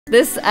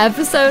This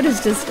episode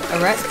is just a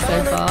wreck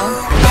so far.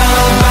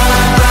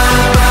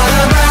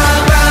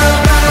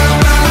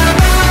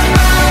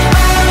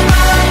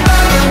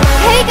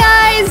 Hey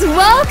guys,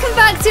 welcome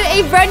back to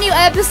a brand new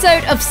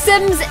episode of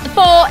Sims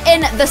 4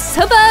 in the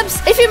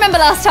suburbs. If you remember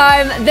last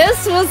time,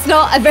 this was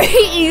not a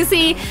very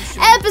easy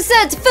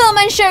episode to film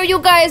and show you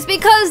guys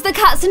because the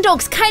cats and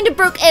dogs kind of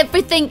broke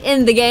everything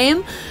in the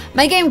game.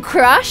 My game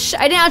crashed.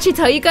 I didn't actually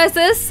tell you guys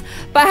this,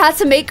 but I had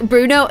to make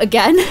Bruno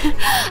again.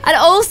 And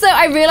also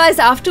I realized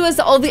afterwards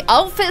that all the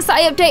outfits that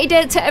I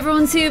updated it to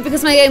everyone to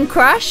because my game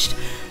crashed,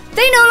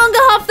 they no longer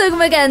have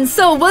them again.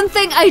 So one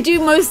thing I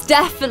do most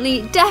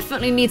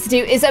definitely need to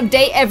do is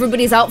update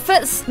everybody's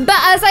outfits. But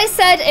as I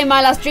said in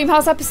my last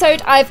Dreamhouse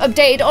episode, I've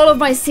updated all of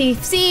my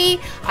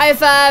CFC.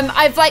 I've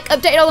like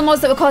updated all the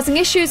mods that were causing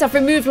issues. I've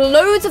removed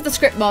loads of the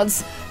script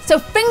mods. So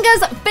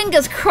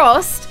fingers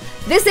crossed,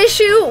 this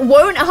issue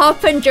won't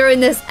happen during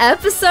this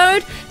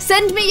episode.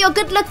 Send me your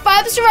good luck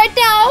vibes right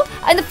now.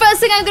 And the first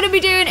thing I'm going to be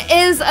doing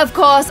is, of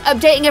course,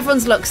 updating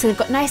everyone's looks. So they've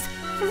got nice,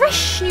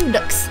 fresh new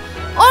looks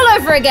all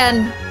over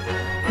again.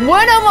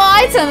 One or more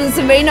items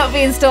may not be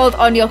installed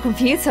on your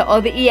computer,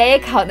 or the EA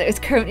account that is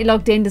currently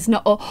logged in does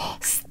not. Oh,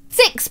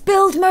 6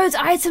 build modes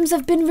items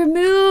have been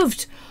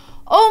removed.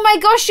 Oh my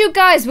gosh, you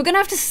guys, we're going to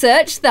have to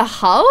search the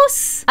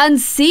house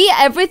and see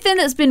everything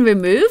that's been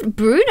removed.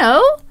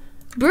 Bruno,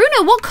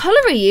 what color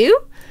are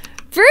you?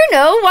 Bruno,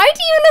 why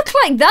do you look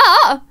like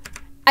that?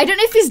 I don't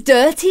know if he's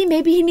dirty.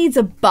 Maybe he needs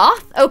a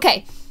bath.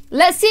 Okay,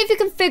 let's see if we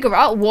can figure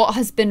out what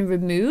has been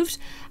removed.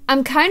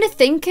 I'm kind of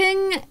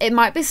thinking it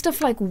might be stuff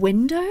like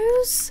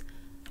windows.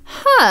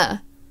 Huh.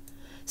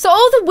 So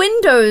all the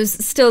windows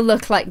still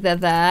look like they're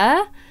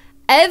there.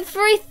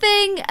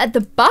 Everything at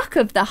the back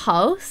of the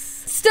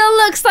house still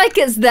looks like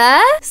it's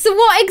there. So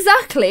what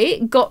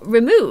exactly got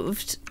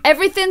removed?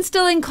 Everything's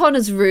still in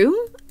Connor's room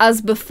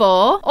as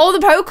before. All the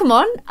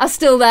Pokemon are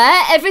still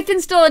there.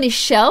 Everything's still on his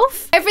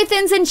shelf.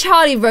 Everything's in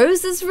Charlie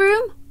Rose's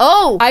room.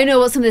 Oh, I know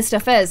what some of this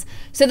stuff is.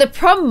 So the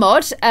prom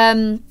mod,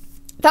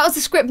 that was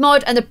the script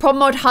mod, and the prom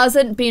mod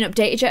hasn't been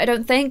updated yet, I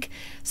don't think.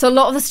 So a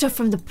lot of the stuff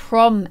from the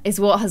prom is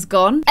what has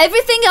gone.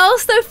 Everything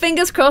else, though,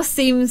 fingers crossed,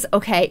 seems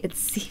okay. It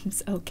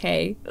seems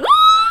okay.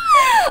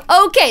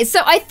 Okay,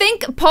 so I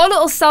think poor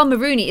little Salma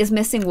Rooney is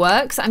missing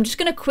work. So I'm just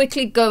going to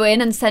quickly go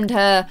in and send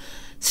her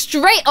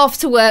straight off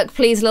to work,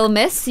 please, little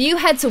miss. You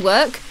head to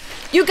work.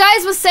 You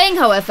guys were saying,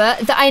 however,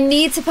 that I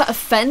need to put a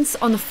fence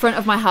on the front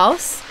of my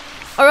house,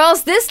 or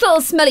else this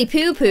little smelly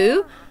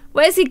poo-poo,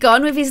 where's he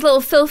gone with his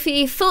little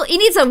filthy... He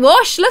needs a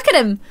wash. Look at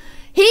him.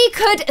 He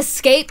could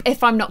escape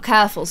if I'm not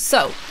careful.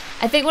 So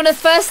I think one of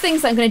the first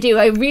things I'm going to do,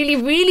 I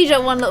really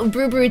don't want little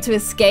Brew to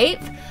escape.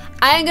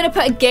 I am going to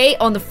put a gate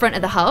on the front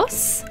of the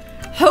house.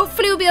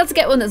 Hopefully we'll be able to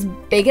get one that's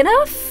big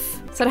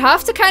enough. So I'd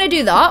have to kind of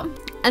do that.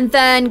 And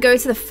then go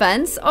to the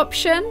fence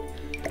option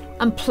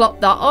and plop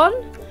that on.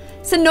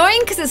 It's annoying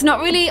because it's not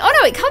really... Oh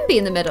no, it can be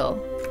in the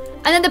middle.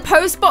 And then the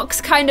post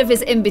box kind of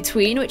is in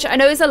between, which I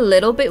know is a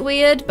little bit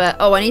weird, but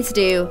oh, I need to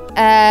do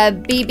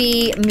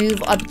BB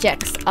move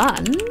objects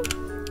on.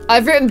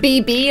 I've written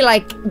BB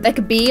like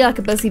a bee, like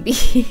a buzzy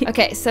bee.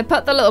 Okay, so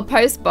put the little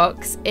post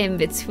box in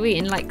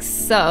between like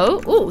so.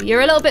 Oh,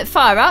 you're a little bit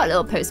far out,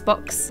 little post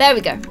box. There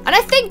we go. And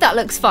I think that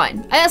looks fine.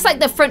 And that's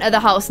like the front of the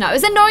house now.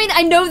 It's annoying.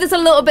 I know there's a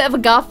little bit of a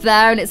gap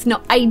there and it's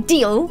not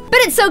ideal, but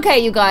it's okay,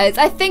 you guys.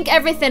 I think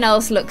everything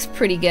else looks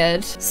pretty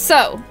good.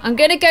 So I'm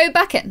going to go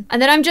back in and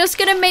then I'm just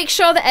going to make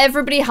sure that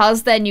everybody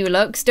has their new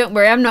looks. Don't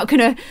worry, I'm not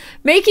going to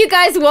make you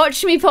guys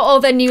watch me put all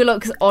their new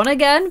looks on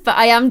again, but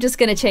I am just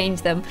going to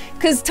change them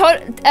because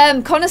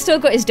Connor still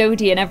got his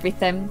Dodie and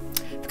everything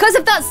because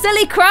of that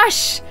silly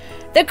crash.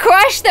 The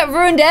crash that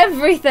ruined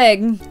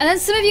everything. And then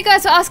some of you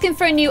guys were asking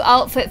for a new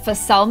outfit for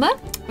Salma,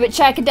 which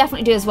I could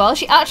definitely do as well.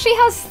 She actually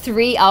has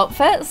 3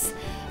 outfits,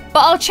 but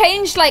I'll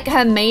change like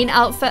her main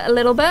outfit a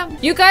little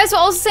bit. You guys were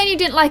also saying you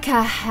didn't like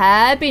her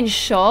hair being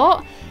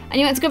short and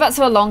you want to go back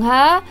to her long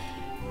hair.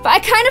 But I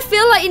kind of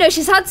feel like, you know,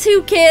 she's had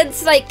 2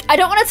 kids. Like, I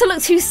don't want her to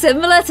look too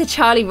similar to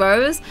Charlie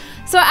Rose.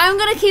 So I'm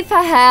going to keep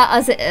her hair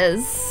as it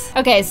is.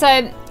 Okay,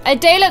 so a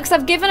day looks,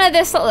 I've given her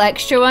this little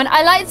extra one.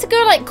 I like to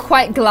go like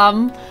quite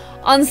glam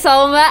on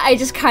Salma. I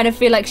just kind of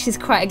feel like she's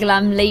quite a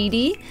glam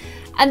lady.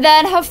 And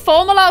then her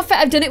formal outfit,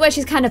 I've done it where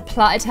she's kind of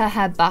plaited her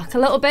hair back a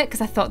little bit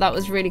because I thought that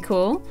was really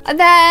cool. And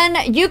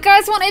then you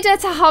guys wanted her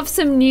to have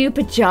some new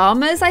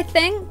pajamas, I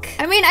think.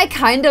 I mean, I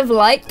kind of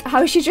like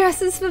how she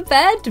dresses for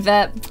bed,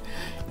 but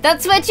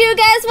that's what you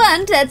guys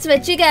want. That's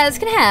what you guys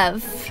can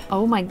have.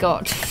 Oh my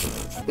God.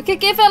 We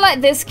could give her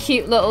like this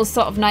cute little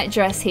sort of night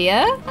dress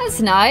here. That's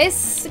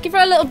nice. Give her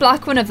a little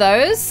black one of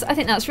those. I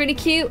think that's really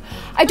cute.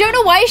 I don't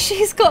know why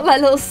she's got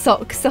like little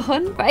socks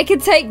on, but I could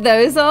take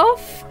those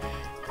off.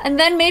 And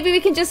then maybe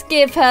we can just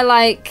give her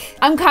like...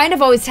 I'm kind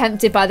of always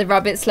tempted by the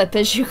rabbit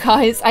slippers, you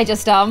guys. I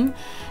just am.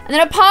 And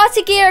then a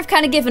party gear, I've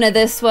kind of given her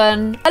this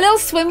one. A little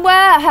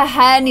swimwear. Her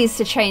hair needs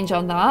to change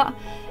on that.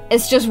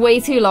 It's just way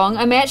too long.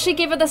 I may actually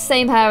give her the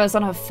same hair as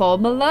on her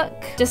formal look.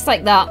 Just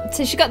like that.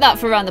 So she got that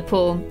for around the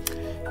pool.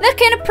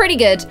 Looking pretty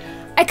good.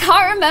 I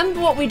can't remember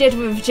what we did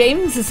with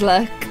James's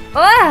look.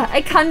 Ah,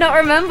 I cannot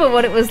remember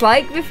what it was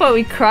like before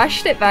we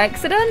crashed it by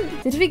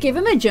accident. Did we give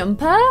him a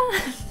jumper?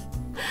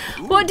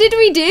 What did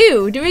we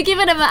do? Did we give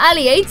him an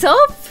alligator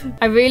top?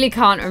 I really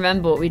can't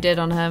remember what we did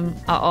on him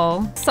at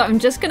all. So I'm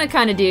just gonna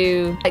kind of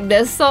do like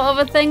this sort of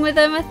a thing with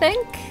him, I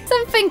think.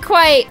 Something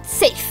quite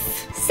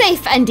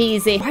safe and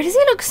easy. Why does he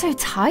look so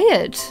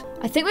tired?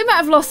 I think we might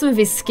have lost some of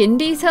his skin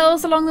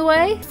details along the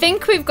way. I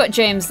think we've got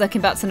James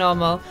looking back to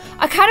normal.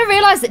 I kind of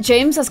realized that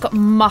James has got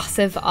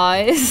massive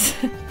eyes.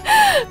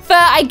 But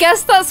I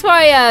guess that's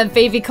why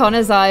baby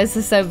Connor's eyes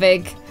are so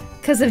big.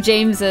 Because of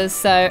James's,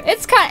 so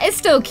it's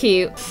still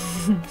cute.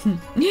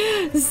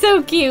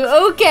 So cute.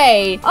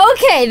 Okay,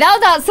 now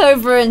that's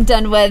over and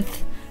done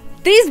with.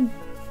 These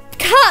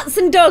cats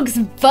and dogs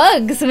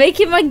bugs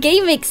making my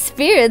game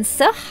experience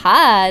so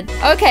hard.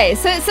 Okay,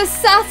 so it's a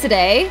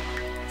Saturday.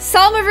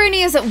 Salma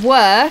Rooney is at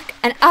work,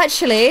 and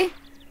actually,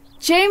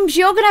 James,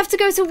 you're gonna have to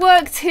go to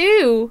work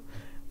too.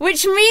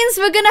 Which means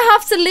we're gonna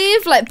have to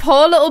leave, like,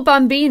 poor little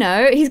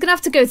Bambino. He's gonna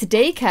have to go to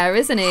daycare,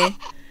 isn't he?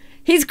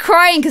 He's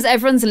crying because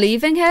everyone's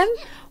leaving him.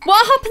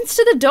 What happens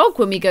to the dog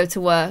when we go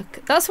to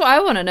work? That's what I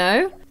want to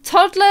know.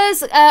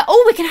 Toddlers,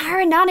 oh, we can hire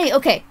a nanny.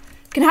 Okay,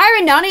 can hire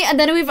a nanny, and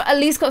then we've at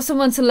least got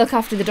someone to look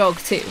after the dog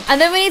too. And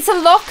then we need to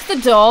lock the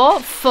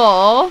door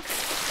for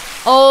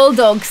all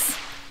dogs.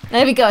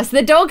 There we go. So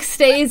the dog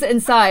stays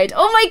inside.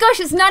 Oh my gosh,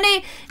 it's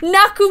Nanny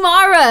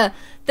Nakumara.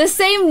 The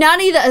same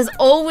nanny that has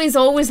always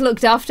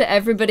looked after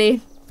everybody.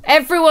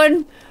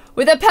 Everyone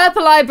with her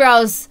purple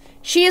eyebrows.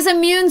 She is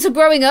immune to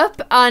growing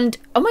up, and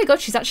oh my god,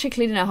 she's actually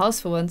cleaning her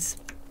house for once.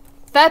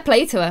 Fair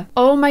play to her.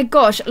 Oh my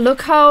gosh,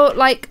 look how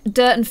like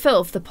dirt and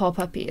filth the poor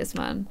puppy is,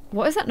 man.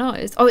 What is that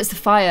noise? Oh, it's the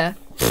fire.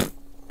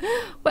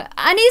 Well,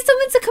 I need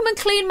someone to come and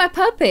clean my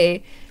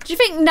puppy. Do you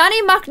think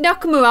Nanny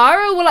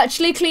Nakamura will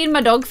actually clean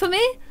my dog for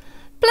me?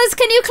 Plus,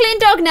 can you clean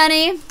dog,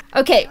 Nanny?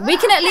 Okay, we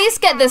can at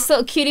least get this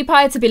little cutie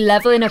pie to be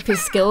leveling up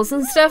his skills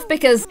and stuff,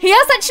 because he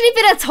has actually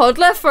been a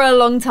toddler for a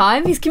long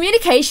time. His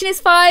communication is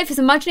 5, his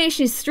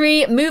imagination is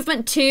 3,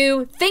 movement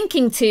 2,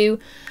 thinking 2,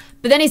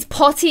 but then his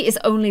potty is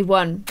only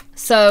 1.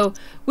 So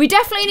we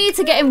definitely need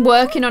to get him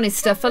working on his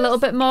stuff a little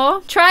bit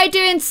more. Try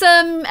doing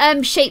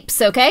some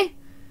shapes, okay?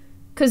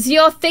 Because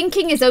your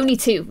thinking is only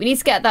 2. We need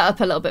to get that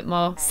up a little bit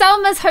more.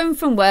 Salma's home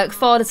from work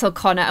for little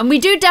Connor, and we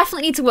do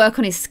definitely need to work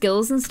on his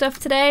skills and stuff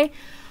today.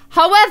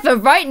 However,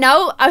 right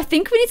now, I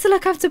think we need to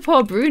look after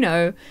poor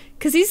Bruno,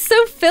 because he's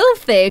so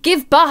filthy.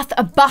 Give bath,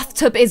 a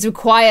bathtub is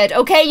required.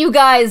 Okay, you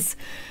guys.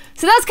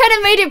 So that's kind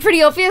of made it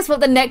pretty obvious what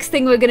the next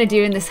thing we're going to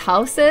do in this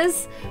house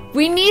is.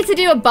 We need to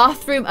do a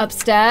bathroom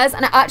upstairs,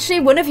 and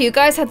actually one of you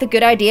guys had the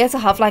good idea to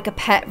have like a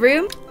pet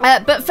room.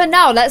 But for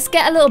now, let's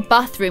get a little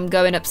bathroom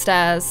going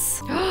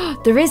upstairs.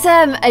 There is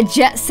a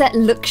jet set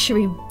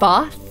luxury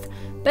bath.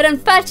 But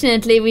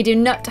unfortunately, we do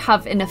not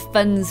have enough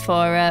funds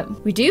for it.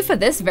 We do for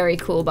this very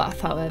cool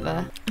bath,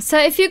 however. So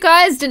if you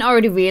guys didn't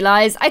already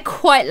realize, I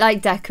quite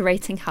like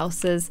decorating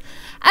houses,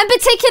 and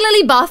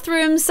particularly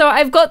bathrooms. So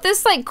I've got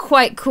this like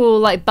quite cool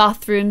like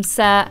bathroom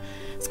set.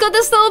 It's got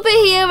this little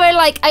bit here where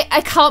like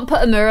I can't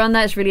put a mirror on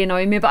there. It's really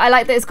annoying me, but I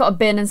like that it's got a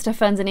bin and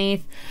stuff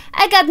underneath.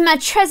 I got my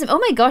Tresemme. Oh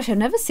my gosh, I've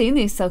never seen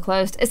these so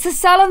close. It's a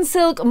Salon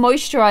Silk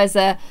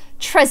moisturizer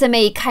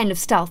Tresemme kind of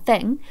style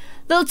thing.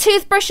 Little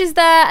toothbrushes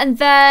there, and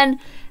then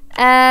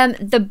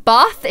the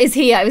bath is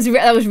here.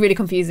 That was really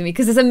confusing me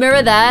because there's a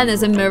mirror there and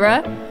there's a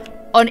mirror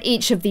on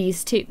each of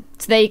these two.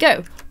 So there you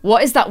go.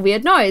 What is that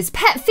weird noise?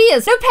 Pet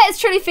fears. No pet is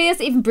truly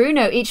fierce, even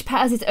Bruno. Each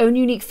pet has its own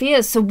unique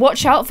fears, so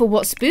watch out for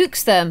what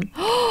spooks them.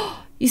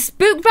 You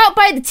spooked out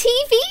by the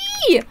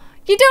TV.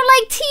 You don't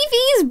like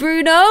TVs,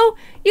 Bruno.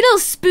 You little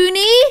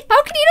spoonie.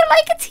 How can you not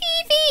like a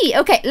TV?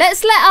 Okay,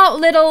 let's let out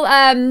little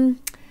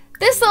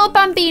this little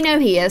Bambino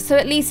here, so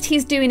at least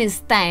he's doing his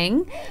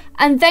thing.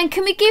 And then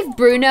can we give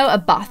Bruno a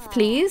bath,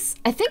 please?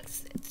 I think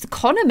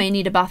Connor may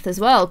need a bath as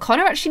well.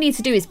 Connor actually needs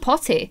to do his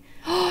potty.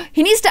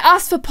 He needs to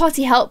ask for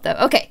potty help though.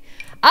 Okay,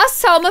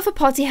 ask Salma for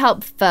potty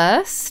help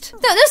first. No,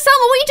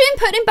 Salma, what are you doing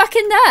putting him back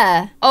in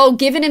there? Oh,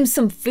 giving him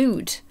some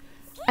food.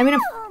 I mean,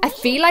 I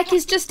feel like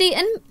he's just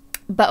eaten,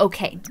 but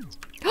okay.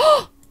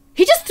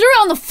 He just threw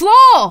it on the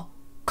floor.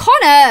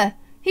 Connor.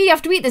 Here, you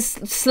have to eat this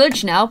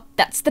sludge now.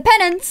 That's the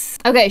penance.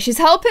 Okay, she's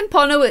helping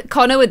Connor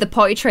with the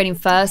potty training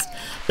first.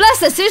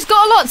 Bless her, she's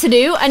got a lot to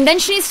do, and then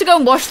she needs to go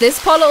and wash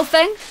this poor little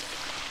thing.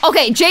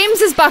 Okay,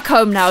 James is back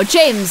home now.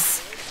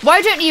 James,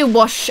 why don't you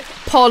wash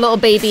poor little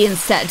baby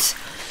instead?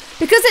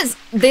 Because it's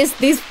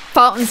these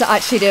fountains are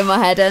actually doing my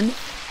head in.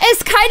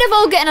 It's kind of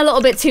all getting a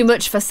little bit too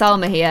much for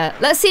Salma here.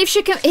 Let's see if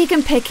he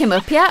can pick him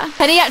up yet.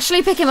 Can he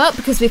actually pick him up?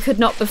 Because we could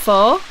not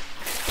before.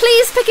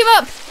 Please pick him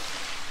up.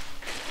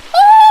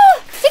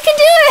 Oh, he can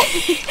do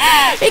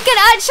it. He can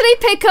actually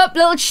pick up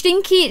little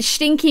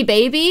stinky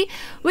baby,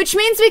 which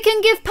means we can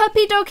give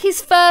puppy dog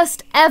his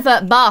first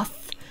ever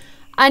bath.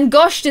 And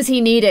gosh, does he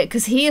need it,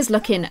 because he is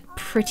looking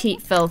pretty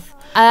filth.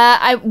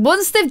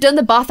 Once they've done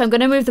the bath, I'm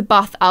going to move the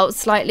bath out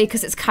slightly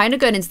because it's kind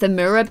of going into the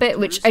mirror bit,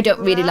 which I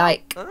don't really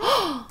like.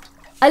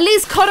 At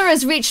least Connor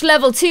has reached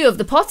level 2 of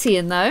the potty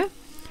in though.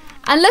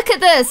 And look at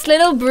this.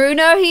 Little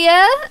Bruno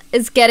here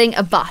is getting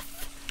a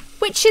bath,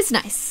 which is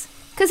nice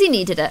because he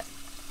needed it.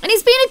 And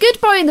he's been a good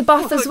boy in the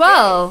bath as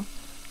well.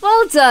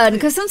 Well done,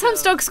 because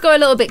sometimes dogs go a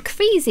little bit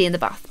crazy in the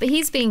bath, but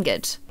he's been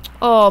good.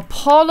 Oh,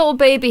 poor little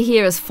baby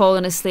here has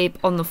fallen asleep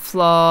on the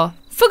floor.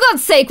 For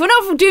God's sake, we're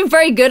not doing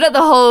very good at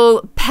the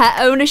whole pet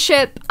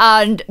ownership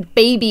and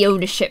baby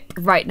ownership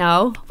right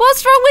now.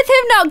 What's wrong with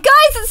him now?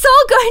 Guys, it's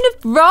all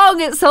going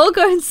wrong. It's all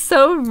going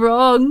so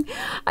wrong.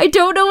 I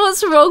don't know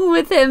what's wrong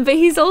with him, but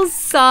he's all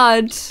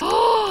sad.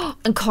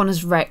 And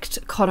Connor's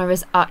wrecked. Connor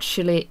has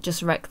actually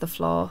just wrecked the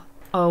floor.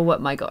 Oh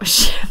my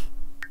gosh.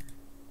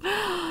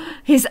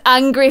 He's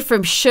angry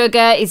from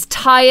sugar. He's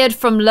tired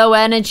from low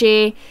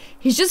energy.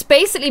 He's just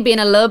basically being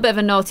a little bit of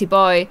a naughty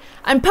boy.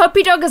 And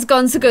Puppy Dog has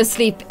gone to go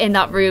sleep in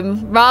that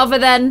room rather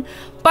than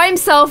by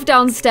himself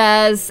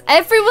downstairs.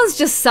 Everyone's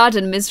just sad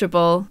and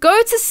miserable.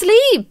 Go to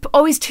sleep.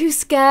 Oh, he's too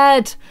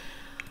scared.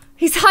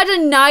 He's had a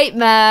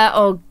nightmare.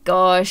 Oh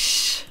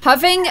gosh.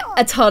 Having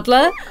a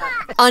toddler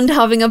and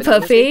having a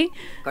puppy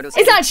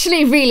is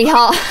actually really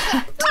hard.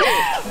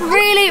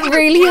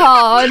 Really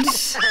hard.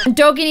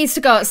 Doggy needs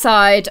to go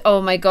outside.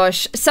 Oh my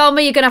gosh.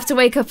 Selma, you're gonna have to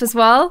wake up as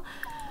well.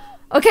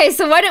 Okay,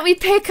 so why don't we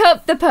pick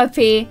up the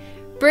puppy,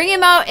 bring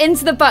him out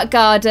into the back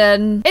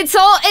garden. It's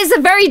a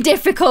very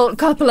difficult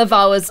couple of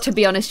hours, to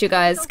be honest, you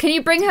guys. Can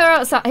you bring him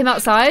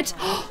outside?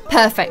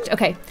 Perfect,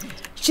 okay.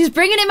 She's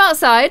bringing him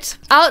outside,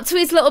 out to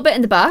his little bit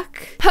in the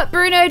back. Put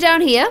Bruno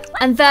down here,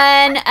 and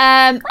then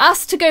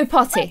ask to go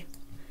potty.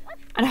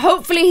 And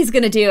hopefully he's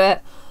gonna do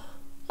it.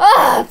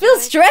 Oh, I feel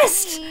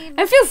stressed.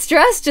 I feel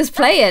stressed just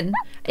playing.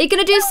 Are you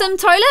gonna do some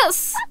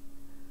toilets?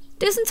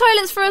 Do some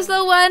toilets for us,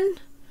 little one.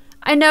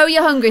 I know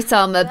you're hungry,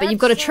 Selma, but you've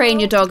got to train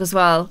your dog as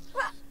well.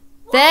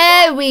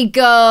 There we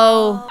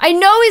go. I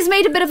know he's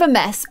made a bit of a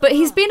mess, but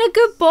he's been a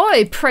good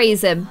boy.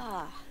 Praise him.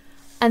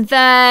 And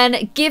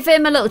then give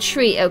him a little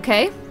treat,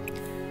 okay?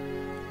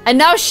 And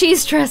now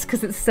she's stressed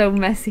because it's so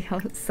messy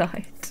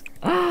outside.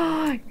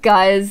 Oh,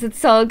 guys,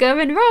 it's all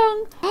going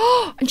wrong.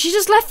 And she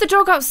just left the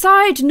dog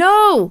outside.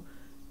 No.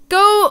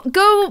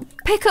 Go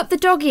pick up the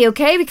doggy,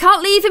 okay? We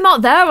can't leave him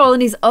out there all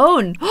on his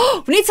own.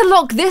 We need to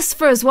lock this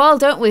for as well,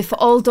 don't we? For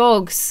all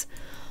dogs.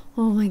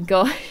 Oh my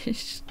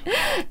gosh.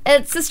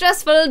 It's a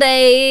stressful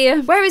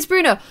day. Where is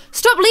Bruno?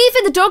 Stop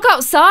leaving the dog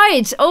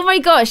outside. Oh my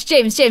gosh.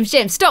 James.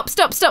 Stop.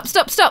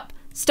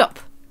 Stop.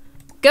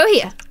 Go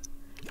here.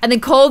 And then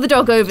call the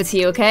dog over to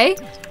you, okay?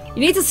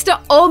 You need to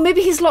stop. Oh,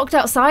 maybe he's locked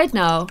outside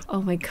now.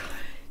 Oh my god.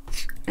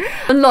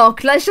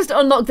 Unlock. Let's just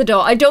unlock the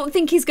door. I don't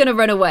think he's gonna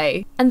run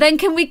away. And then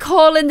can we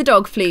call in the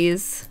dog,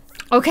 please?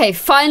 Okay,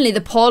 finally,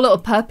 the poor little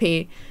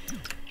puppy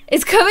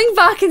is coming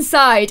back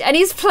inside and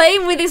he's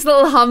playing with his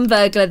little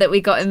hamburger that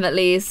we got him at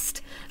least.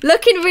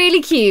 Looking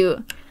really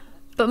cute.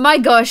 But my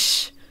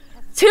gosh,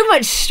 too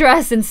much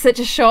stress in such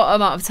a short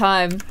amount of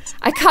time.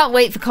 I can't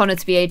wait for Connor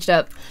to be aged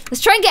up.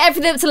 Let's try and get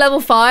everything up to level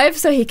 5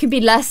 so he can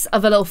be less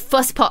of a little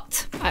fuss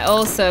pot. I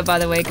also, by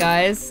the way,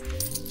 guys,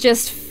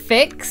 just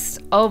fixed,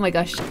 oh my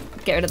gosh,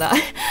 get rid of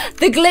that.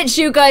 The glitch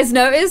you guys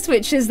noticed,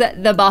 which is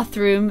that the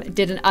bathroom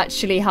didn't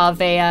actually have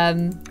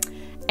a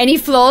any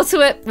floor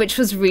to it, which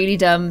was really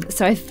dumb.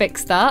 So I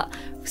fixed that.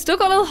 We've still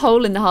got a little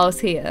hole in the house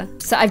here.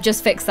 So I've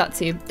just fixed that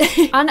too.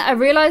 And I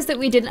realized that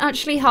we didn't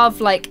actually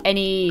have like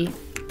any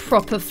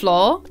proper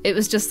floor. It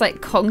was just like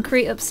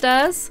concrete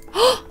upstairs.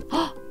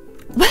 Where's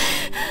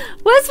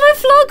my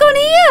floor gone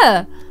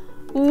here?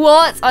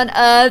 What on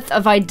earth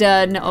have I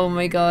done? Oh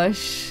my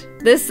gosh.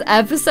 This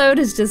episode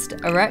is just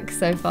a wreck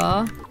so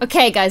far.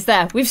 Okay, guys,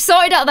 there. We've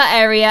sorted out that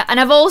area, and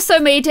I've also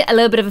made it a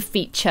little bit of a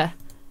feature.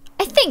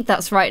 I think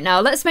that's right now.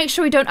 Let's make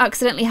sure we don't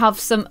accidentally have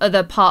some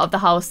other part of the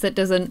house that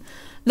doesn't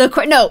look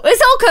right. No,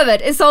 it's all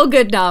covered. It's all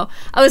good now.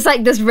 I was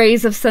like, there's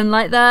rays of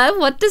sunlight there.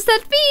 What does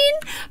that mean?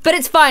 But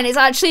it's fine. It's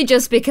actually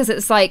just because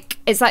it's like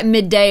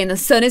midday and the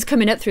sun is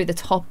coming up through the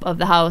top of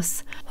the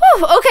house.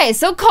 Whew, okay,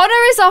 so Connor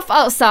is off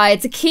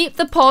outside to keep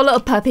the poor little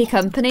puppy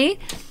company.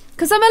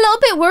 Because I'm a little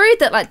bit worried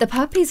that like the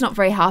puppy's not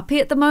very happy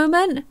at the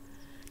moment.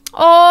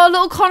 Oh,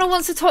 little Connor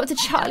wants to talk to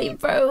Charlie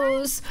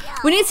Rose.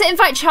 We need to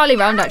invite Charlie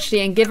round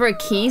actually and give her a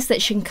key so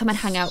that she can come and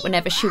hang out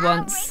whenever she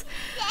wants.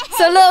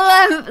 So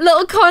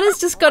little Connor's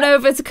just gone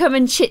over to come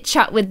and chit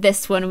chat with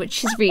this one,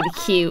 which is really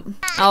cute.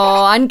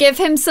 Oh, and give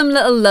him some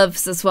little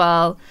loves as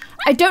well.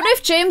 I don't know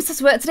if James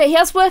has work today. He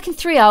has work in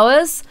 3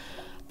 hours.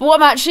 But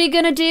what I'm actually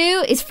going to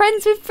do is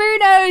friends with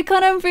Bruno.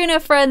 Connor and Bruno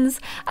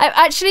friends. I'm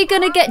actually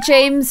going to get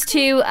James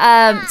to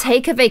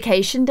take a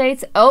vacation day.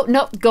 Oh,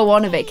 no, go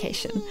on a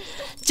vacation.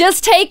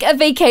 Just take a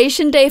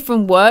vacation day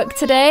from work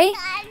today.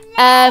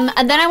 And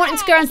then I want him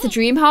to go around to the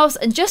dream house.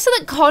 And just so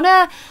that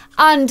Connor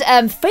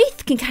and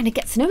Faith can kind of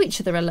get to know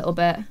each other a little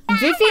bit.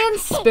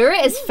 Vivian's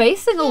spirit is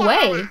facing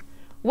away.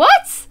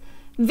 What?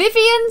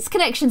 Vivian's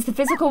connection to the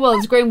physical world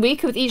is growing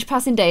weaker with each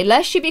passing day.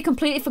 Lest she be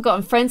completely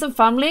forgotten, friends and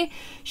family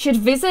should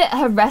visit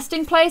her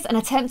resting place and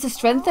attempt to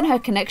strengthen her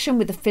connection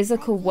with the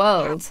physical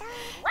world.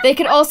 They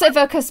could also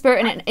evoke her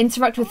spirit and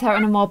interact with her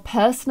on a more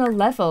personal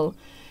level.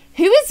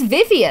 Who is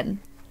Vivian?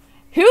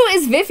 Who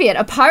is Vivian?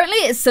 Apparently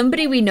it's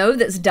somebody we know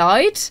that's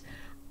died.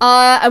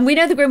 And we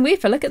know the Grim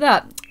Reaper. Look at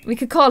that. We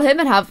could call him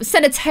and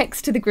send a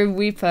text to the Grim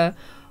Reaper.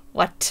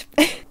 What?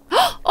 Oh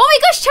my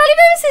gosh, Charlie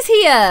Rose is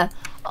here.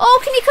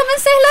 Oh, can you come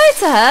and say hello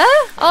to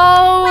her?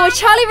 Oh,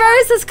 Charlie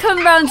Rose has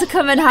come round to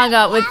come and hang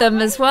out with them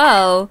as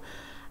well.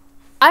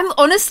 I'm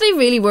honestly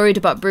really worried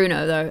about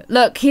Bruno though.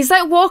 Look, he's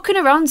like walking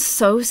around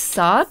so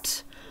sad.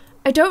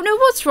 I don't know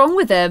what's wrong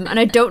with him and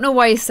I don't know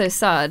why he's so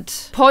sad.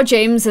 Poor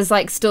James is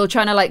like still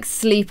trying to like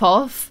sleep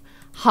off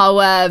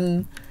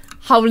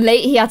how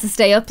late he had to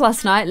stay up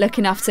last night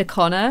looking after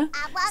Connor.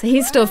 So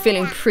he's still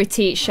feeling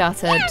pretty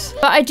shattered.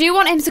 But I do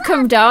want him to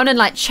come down and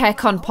like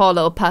check on poor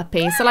little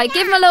puppy. So like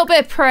give him a little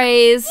bit of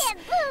praise.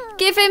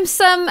 Give him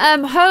some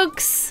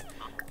hugs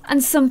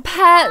and some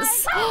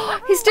pets.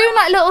 He's doing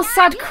like little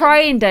sad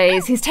crying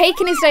days. He's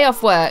taking his day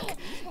off work.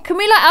 Can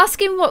we like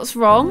ask him what's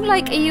wrong?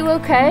 Like, are you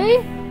okay?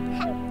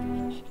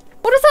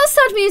 What does that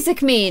sad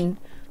music mean?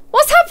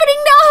 What's happening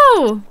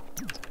now?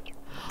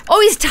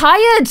 Oh, he's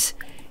tired.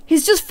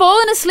 He's just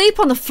fallen asleep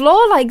on the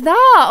floor like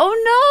that.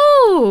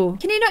 Oh no.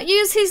 Can he not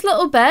use his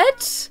little bed?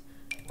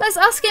 Let's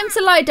ask him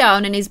to lie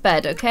down in his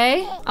bed,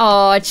 okay?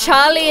 Oh,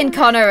 Charlie and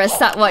Connor are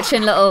sat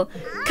watching little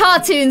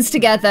cartoons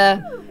together,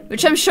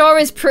 which I'm sure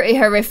is pretty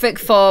horrific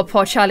for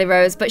poor Charlie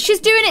Rose, but she's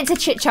doing it to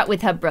chit-chat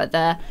with her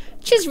brother,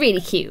 which is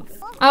really cute.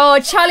 Oh,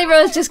 Charlie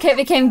Rose just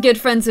became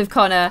good friends with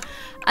Connor.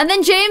 And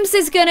then James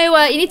is gonna,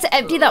 you need to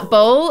empty that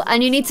bowl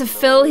and you need to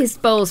fill his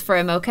bowls for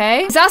him,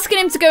 okay? He's asking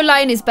him to go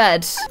lie in his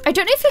bed. I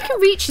don't know if he can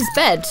reach his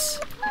bed.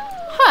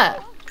 Huh.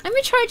 Let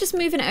me try just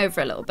moving it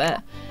over a little bit.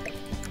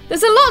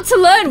 There's a lot to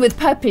learn with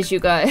puppies, you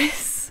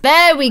guys.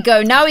 There we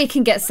go. Now he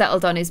can get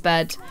settled on his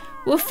bed.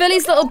 We'll fill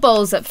his little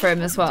bowls up for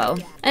him as well.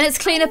 And let's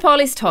clean up all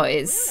his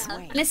toys.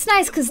 And it's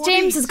nice because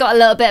James has got a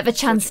little bit of a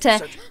chance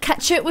to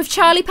catch up with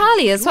Charlie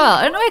Pally as well.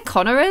 I don't know where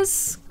Connor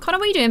is. Connor,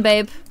 what are you doing,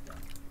 babe?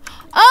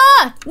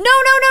 Ah! No, no,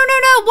 no, no,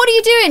 no! What are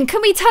you doing?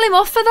 Can we tell him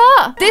off for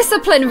that?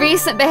 Discipline,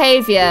 recent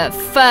behaviour,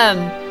 firm.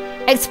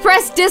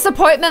 Express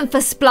disappointment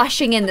for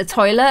splashing in the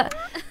toilet,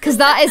 because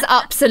that is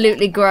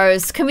absolutely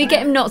gross. Can we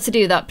get him not to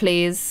do that,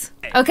 please?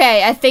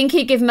 Okay, I think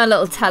he'd give him a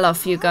little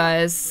tell-off, you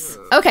guys.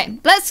 Okay,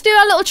 let's do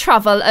our little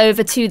travel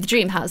over to the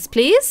dream house,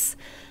 please.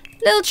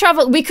 Little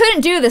travel. We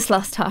couldn't do this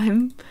last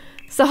time,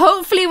 so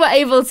hopefully we're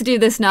able to do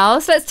this now.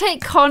 So let's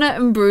take Connor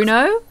and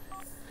Bruno.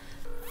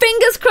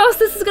 Fingers crossed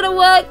this is gonna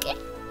work.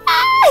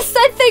 Yes,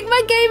 I think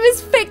my game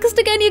is fixed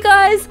again, you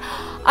guys.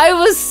 I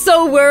was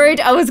so worried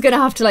I was gonna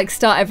have to like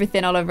start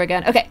everything all over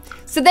again. Okay,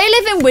 so they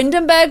live in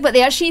Windenburg, but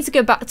they actually need to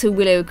go back to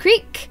Willow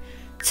Creek,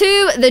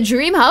 to the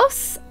dream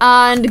house,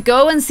 and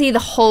go and see the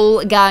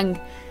whole gang.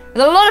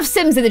 There's a lot of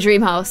Sims in the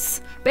dream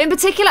house, but in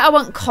particular I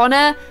want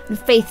Connor and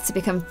Faith to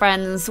become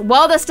friends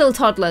while they're still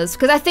toddlers,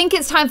 because I think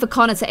it's time for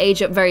Connor to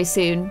age up very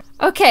soon.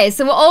 Okay,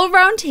 so we're all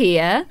around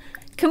here.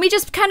 Can we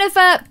just kind of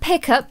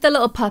pick up the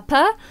little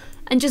pupper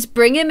and just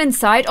bring him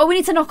inside? Oh, we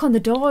need to knock on the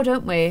door,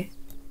 don't we?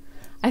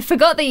 I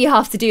forgot that you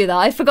have to do that.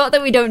 I forgot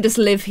that we don't just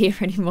live here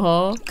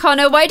anymore.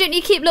 Connor, why don't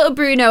you keep little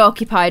Bruno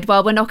occupied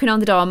while we're knocking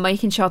on the door and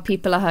making sure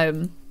people are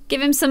home?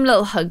 Give him some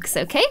little hugs,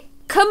 okay?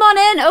 Come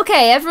on in.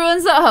 Okay,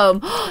 everyone's at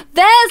home.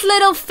 There's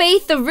little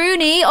Faith the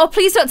Rooney. Oh,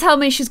 please don't tell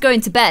me she's going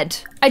to bed.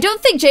 I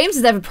don't think James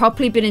has ever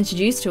properly been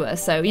introduced to her,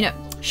 so, you know,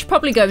 should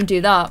probably go and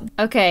do that.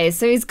 Okay,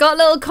 so he's got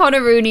little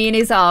Connor Rooney in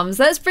his arms.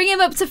 Let's bring him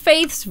up to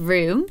Faith's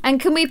room. And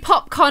can we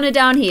pop Connor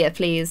down here,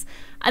 please?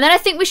 And then I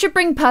think we should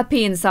bring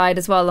Puppy inside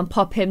as well and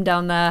pop him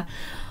down there.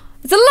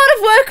 It's a lot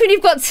of work when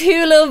you've got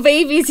two little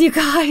babies, you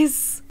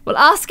guys. We'll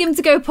ask him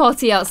to go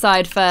potty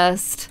outside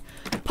first.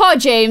 Poor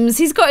James,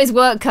 he's got his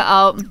work cut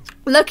out.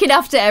 Looking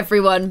after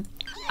everyone.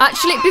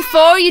 Actually,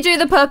 before you do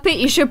the puppy,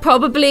 you should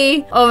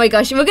probably... Oh my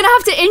gosh, we're gonna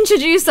have to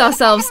introduce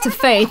ourselves to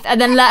Faith and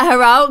then let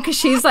her out because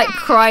she's like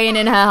crying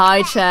in her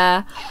high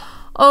chair.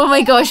 Oh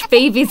my gosh,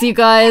 babies, you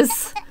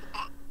guys.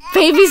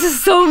 Babies are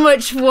so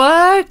much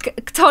work.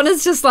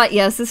 Tonna's just like,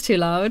 yes, it's too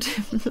loud.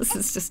 This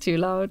is just too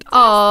loud.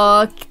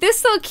 Oh,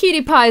 this little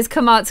cutie pie's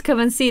come out to come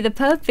and see the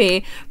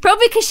puppy.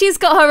 Probably because she's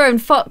got her own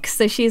fox,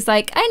 so she's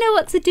like, I know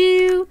what to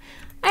do.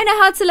 I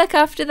know how to look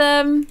after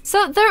them.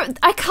 So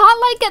I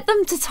can't like get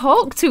them to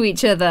talk to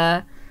each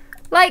other.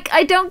 Like,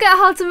 I don't get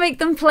how to make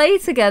them play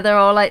together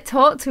or like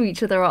talk to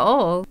each other at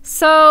all.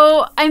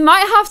 So I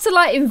might have to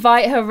like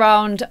invite her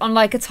round on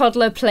like a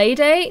toddler play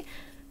date.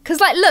 Cause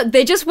like, look,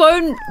 they just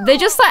like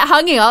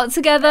hanging out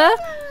together,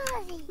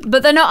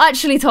 but they're not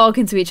actually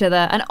talking to each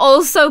other. And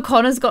also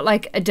Connor's got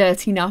like a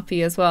dirty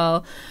nappy as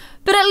well.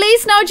 But at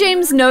least now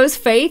James knows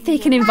Faith, he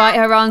can invite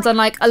her around on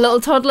like a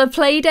little toddler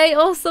play date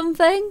or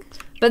something.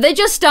 But they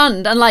just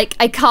stand and like,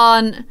 I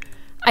can't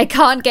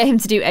get him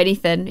to do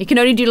anything. He can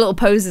only do little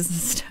poses and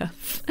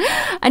stuff.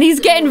 And he's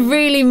getting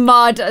really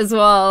mad as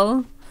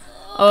well.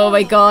 Oh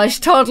my gosh,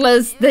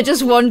 toddlers, they're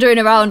just wandering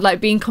around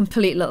like being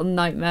complete little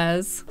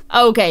nightmares.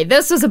 Okay,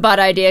 this was a bad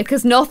idea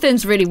because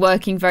nothing's really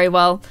working very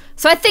well.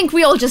 So I think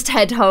we all just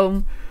head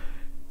home.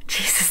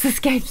 Jesus, this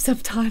game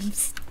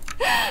sometimes.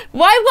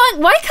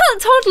 Why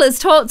can't toddlers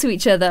talk to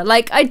each other?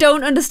 Like, I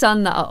don't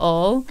understand that at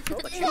all.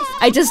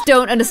 I just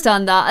don't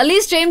understand that. At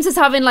least James is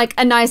having like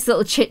a nice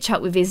little chit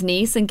chat with his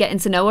niece and getting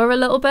to know her a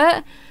little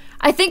bit.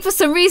 I think for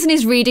some reason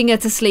he's reading her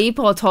to sleep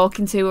or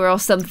talking to her or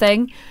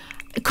something.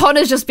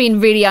 Connor's just been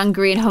really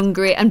angry and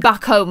hungry and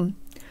back home.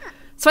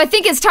 So I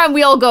think it's time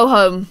we all go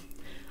home.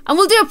 And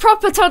we'll do a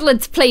proper toddler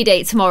play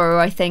date tomorrow,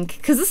 I think.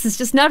 Because this is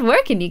just not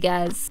working, you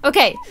guys.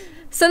 Okay,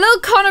 so little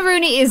Connor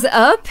Rooney is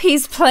up.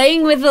 He's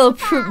playing with little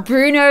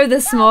Bruno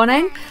this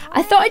morning.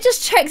 I thought I'd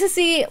just check to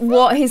see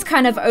what his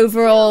kind of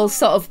overall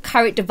sort of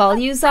character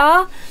values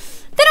are.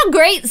 They're not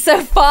great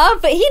so far,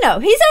 but you know,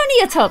 he's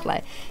only a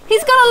toddler.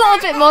 He's got a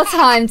little bit more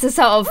time to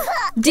sort of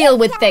deal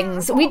with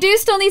things. We do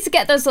still need to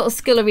get those little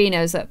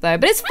skillerinos up though,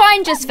 but it's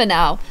fine just for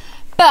now.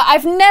 But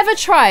I've never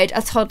tried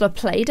a toddler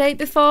play date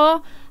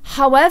before.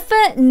 However,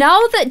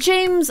 now that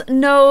James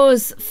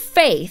knows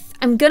Faith,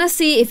 I'm gonna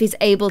see if he's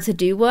able to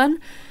do one.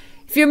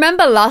 If you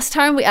remember last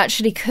time, we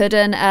actually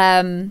couldn't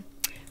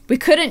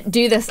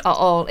do this at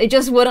all. It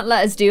just wouldn't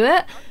let us do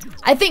it.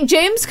 I think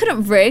James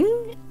couldn't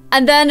ring,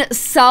 and then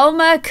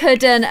Salma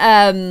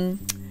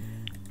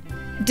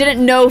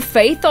didn't know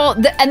Faith,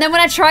 and then when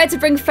I tried to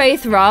bring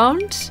Faith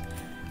round,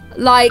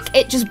 like,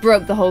 it just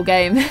broke the whole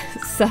game.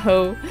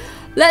 So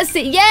let's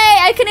see. Yay,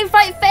 I can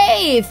invite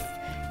Faith.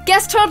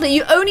 Guess toddler,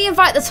 you only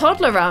invite the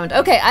toddler around.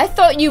 Okay, I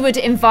thought you would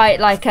invite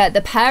like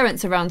the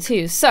parents around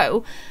too.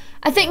 So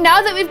I think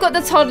now that we've got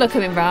the toddler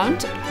coming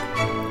round,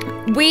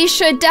 we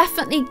should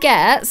definitely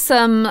get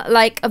some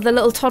like of the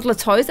little toddler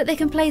toys that they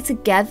can play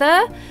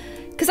together.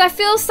 Because I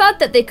feel sad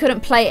that they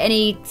couldn't play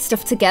any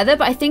stuff together,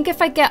 but I think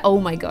if I get,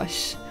 oh my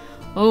gosh,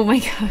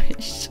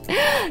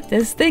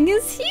 this thing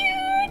is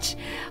huge.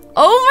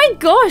 Oh my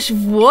gosh,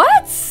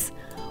 what?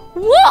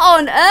 What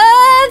on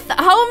earth?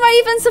 How am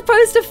I even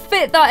supposed to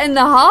fit that in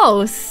the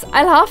house?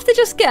 I'll have to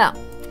just get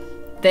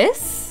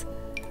this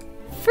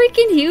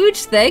freaking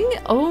huge thing.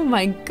 Oh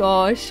my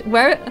gosh.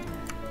 Where am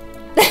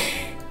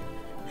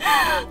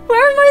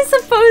I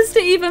supposed to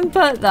even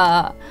put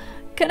that?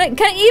 Can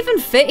it even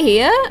fit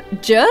here?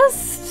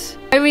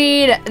 I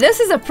mean, this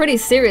is a pretty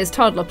serious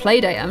toddler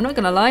playdate. I'm not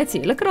gonna lie to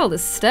you. Look at all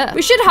this stuff.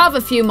 We should have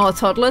a few more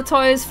toddler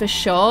toys for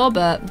sure,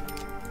 but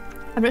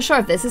I'm not sure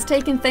if this is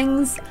taking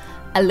things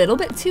a little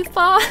bit too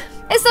far.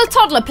 It's a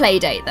toddler play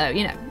date though,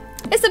 you know.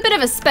 It's a bit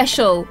of a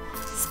special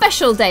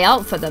day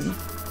out for them.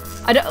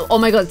 Oh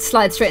my god,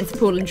 slide straight into the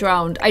pool and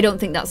drown. I don't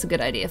think that's a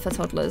good idea for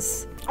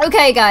toddlers.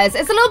 Okay guys,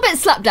 it's a little bit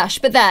slapdash,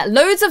 but there,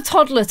 loads of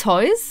toddler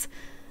toys.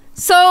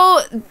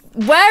 So,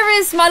 where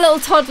is my little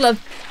toddler?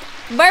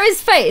 Where is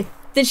Faith?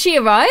 Did she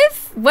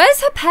arrive?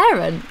 Where's her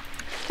parent?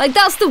 Like,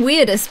 that's the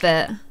weirdest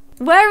bit.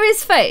 Where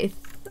is Faith?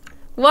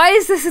 Why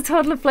is this a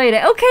toddler play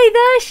date? Okay,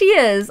 there she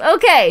is.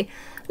 Okay.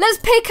 Let's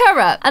pick her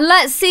up and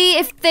let's see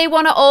if they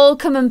want to all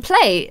come and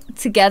play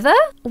together.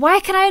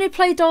 Why can I only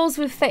play dolls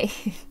with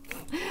Faith?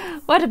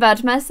 What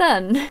about my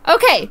son?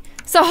 Okay,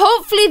 so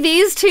hopefully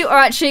these two are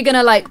actually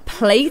gonna like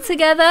play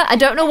together. I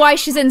don't know why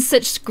she's in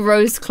such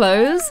gross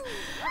clothes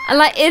and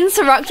like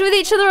interact with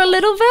each other a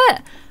little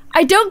bit.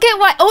 I don't get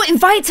why. Oh,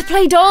 invite to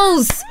play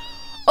dolls.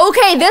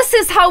 Okay, this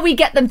is how we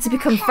get them to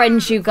become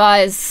friends, you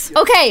guys.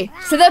 Okay,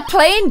 so they're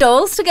playing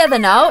dolls together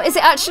now. Is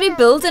it actually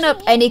building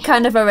up any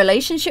kind of a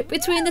relationship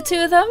between the two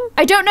of them?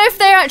 I don't know if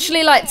they're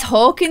actually like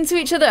talking to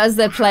each other as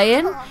they're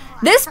playing.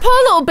 This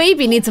poor little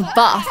baby needs a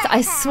bath,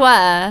 I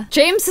swear.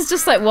 James is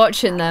just like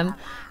watching them.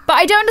 But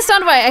I don't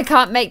understand why I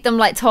can't make them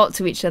like talk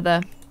to each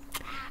other.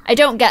 I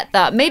don't get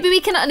that. Maybe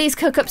we can at least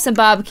cook up some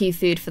barbecue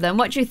food for them.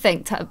 What do you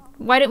think?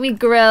 Why don't we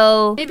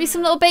grill maybe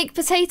some little baked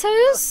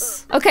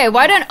potatoes? Okay,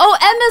 why don't... Oh,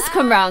 Emma's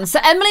come round. So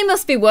Emily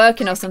must be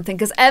working or something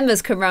because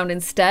Emma's come round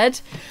instead.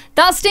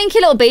 That stinky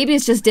little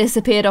baby's just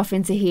disappeared off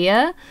into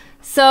here.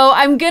 So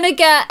I'm going to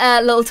get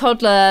a little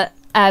toddler,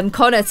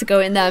 Connor, to go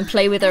in there and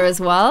play with her as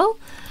well.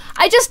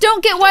 I just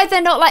don't get why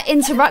they're not like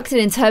interacting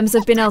in terms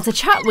of being able to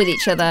chat with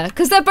each other.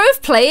 Because they're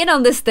both playing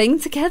on this thing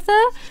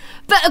together.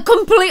 But at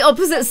complete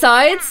opposite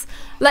sides.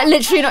 Like,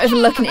 literally not even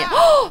looking at it.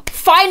 Oh,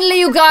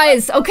 finally, you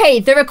guys. Okay,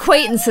 they're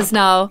acquaintances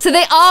now. So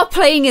they are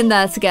playing in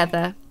there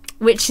together,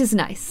 which is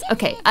nice.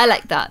 Okay, I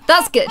like that.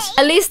 That's good.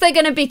 At least they're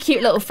going to be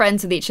cute little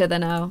friends with each other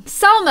now.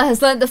 Salma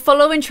has learned the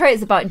following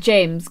traits about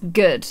James.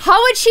 Good.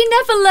 How had she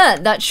never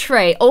learned that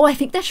trait? Oh, I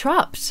think they're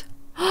trapped.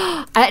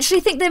 I actually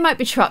think they might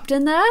be trapped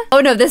in there.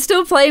 Oh, no, they're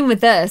still playing with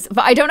this.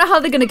 But I don't know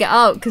how they're going to get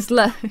out, because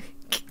look.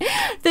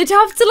 They'd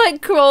have to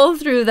like crawl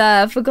through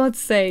there, for God's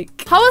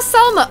sake. How has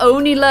Salma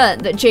only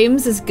learnt that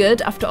James is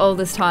good after all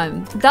this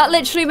time? That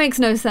literally makes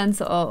no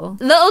sense at all.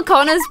 Little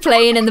Connor's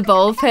playing in the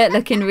ball pit,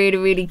 looking really,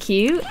 really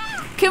cute.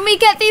 Can we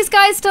get these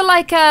guys to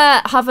like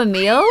have a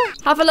meal?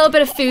 Have a little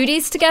bit of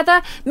foodies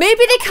together?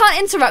 Maybe they can't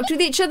interact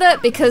with each other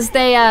because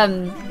they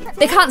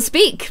can't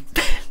speak.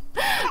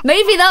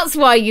 Maybe that's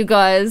why, you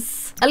guys.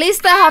 At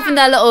least they're having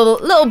their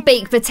little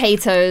baked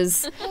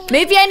potatoes.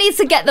 Maybe I need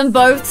to get them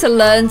both to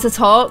learn to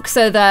talk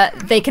so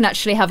that they can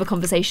actually have a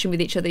conversation with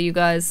each other, you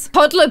guys.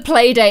 Toddler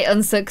playdate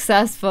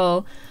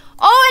unsuccessful.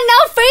 Oh, and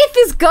now Faith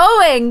is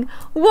going.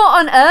 What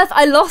on earth?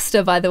 I lost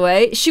her, by the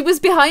way. She was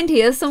behind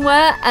here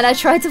somewhere, and I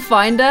tried to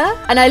find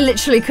her, and I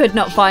literally could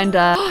not find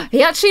her.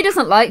 He actually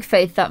doesn't like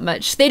Faith that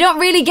much. They don't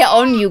really get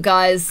on, you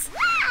guys.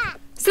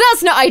 So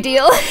that's not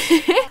ideal.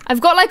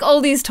 I've got like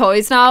all these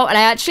toys now, and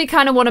I actually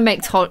kind of want to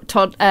make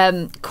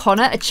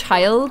Connor a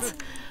child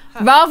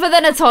rather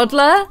than a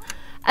toddler.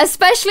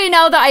 Especially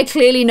now that I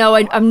clearly know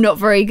I'm not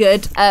very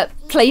good at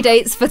play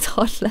dates for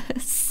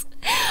toddlers.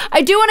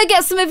 I do want to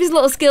get some of his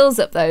little skills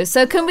up though.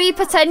 So can we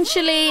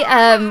potentially,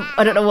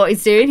 I don't know what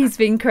he's doing. He's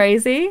being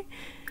crazy.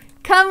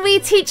 Can we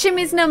teach him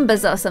his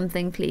numbers or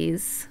something,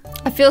 please?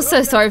 I feel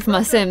so sorry for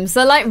my Sims.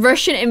 They're like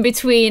rushing in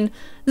between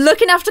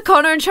looking after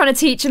Connor and trying to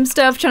teach him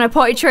stuff, trying to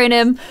potty train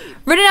him,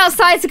 running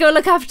outside to go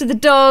look after the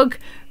dog,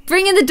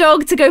 bringing the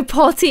dog to go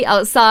potty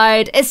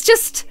outside. It's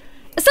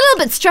a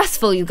little bit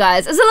stressful, you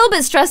guys. It's a little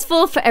bit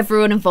stressful for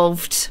everyone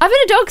involved. Having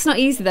a dog's not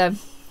easy though.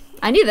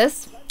 I knew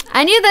this.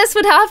 I knew this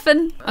would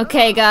happen.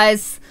 Okay,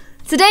 guys.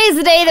 Today is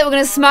the day that we're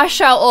going to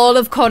smash out all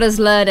of Connor's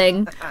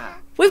learning.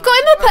 We've got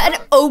him up at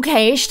an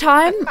okay-ish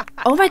time.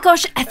 Oh my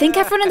gosh, I think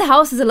everyone in the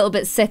house is a little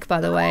bit sick,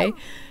 by the way.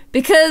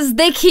 Because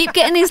they keep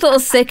getting these little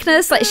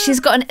sickness. Like, she's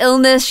got an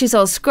illness, she's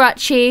all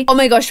scratchy. Oh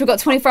my gosh, we've got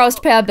 24 hours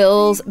to pay our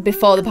bills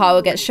before the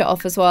power gets shut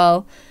off as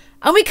well.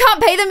 And we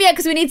can't pay them yet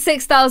because we need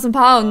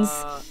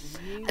 £6,000.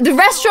 The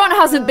restaurant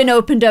hasn't been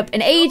opened up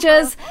in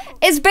ages.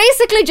 It's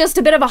basically just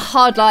a bit of a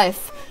hard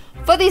life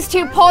for these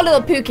two poor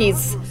little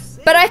pookies.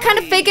 But I kind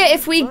of figure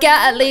if we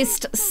get at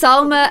least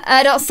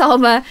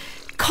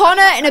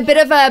Connor in a bit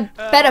of a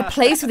better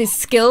place with his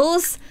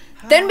skills,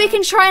 then we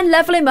can try and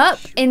level him up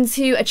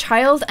into a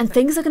child and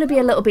things are going to be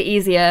a little bit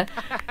easier.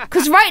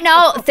 Because right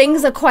now,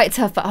 things are quite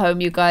tough at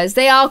home, you guys.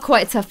 They are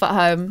quite tough at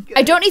home.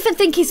 I don't even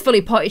think he's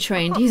fully potty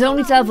trained. He's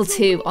only level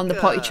 2 on the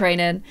potty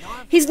training.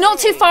 He's not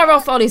too far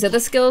off all his other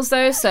skills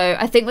though, so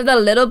I think with a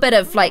little bit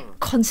of like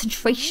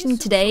concentration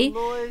today,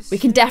 we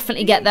can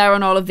definitely get there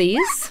on all of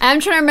these. I'm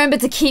trying to remember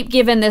to keep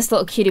giving this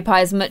little cutie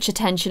pie as much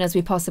attention as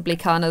we possibly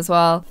can as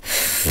well.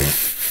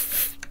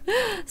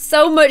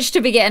 So much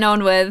to be getting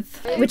on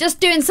with. We're just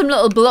doing some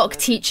little block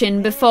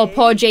teaching before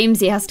poor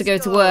Jamesy has to go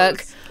to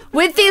work.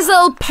 With these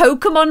little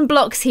Pokemon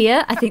blocks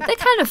here, I think they're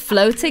kind of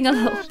floating a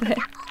little bit.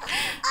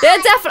 They're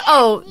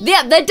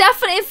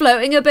definitely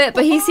floating a bit,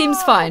 but he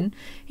seems fine.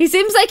 He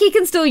seems like he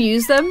can still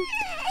use them.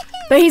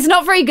 But he's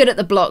not very good at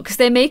the blocks.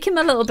 They make him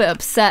a little bit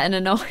upset and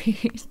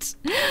annoyed.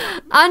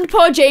 And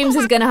poor James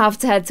is going to have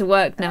to head to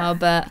work now,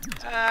 but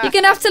you're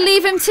going to have to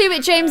leave him to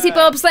it, Jamesy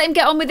Bobs. Let him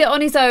get on with it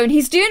on his own.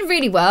 He's doing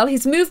really well.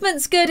 His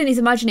movement's good and his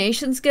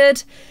imagination's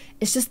good.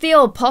 It's just the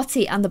old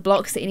potty and the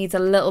blocks that he needs a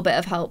little bit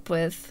of help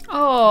with.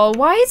 Oh,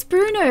 why is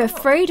Bruno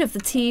afraid of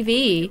the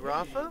TV?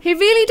 He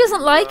really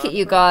doesn't like it,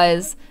 you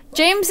guys.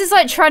 James is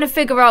like trying to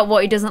figure out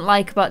what he doesn't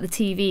like about the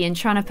TV and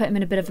trying to put him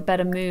in a bit of a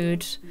better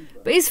mood.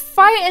 But he's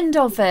frightened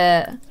of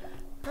it.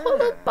 Poor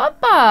little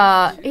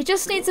Baba. He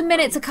just needs a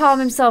minute to calm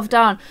himself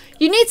down.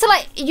 You need to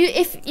like,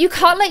 you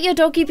can't let your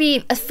doggy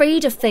be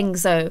afraid of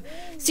things though.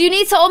 So you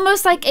need to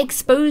almost like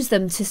expose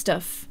them to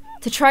stuff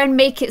to try and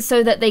make it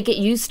so that they get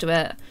used to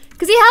it.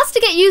 Because he has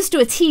to get used to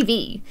a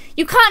TV.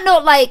 You can't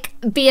not like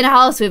be in a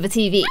house with a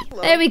TV.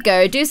 There we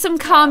go. Do some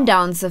calm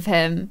downs of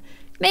him.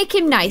 Make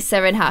him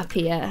nicer and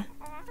happier.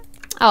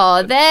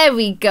 Oh, there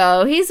we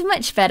go. He's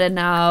much better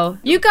now.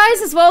 You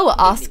guys as well were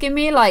asking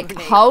me, like,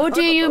 how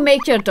do you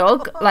make your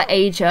dog, like,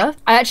 age up?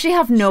 I actually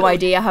have no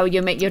idea how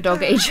you make your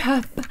dog age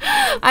up.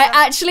 I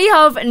actually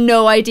have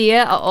no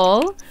idea at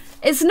all.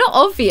 It's not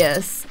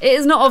obvious. It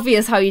is not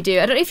obvious how you do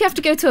it. I don't know if you have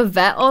to go to a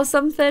vet or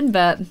something,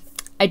 but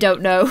I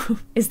don't know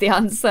is the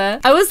answer.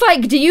 I was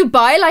like, do you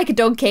buy like a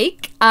dog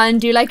cake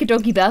and do like a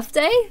doggy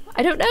birthday?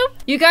 I don't know.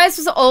 You guys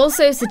was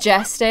also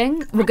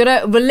suggesting we're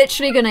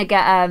literally gonna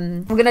get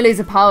we're gonna lose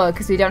the power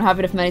because we don't have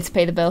enough money to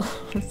pay the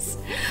bills.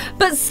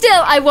 But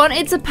still, I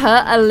wanted to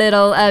put a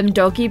little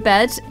doggy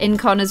bed in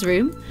Connor's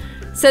room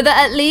so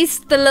that at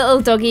least the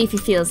little doggy, if he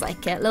feels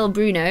like it, little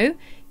Bruno,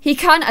 he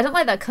can, I don't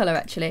like that colour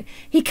actually,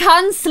 he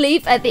can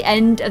sleep at the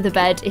end of the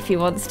bed if he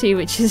wants to,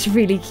 which is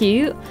really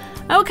cute.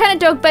 And what kind of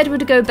dog bed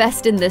would go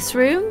best in this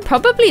room?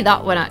 Probably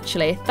that one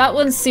actually. That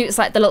one suits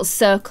like the little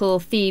circle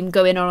theme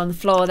going on the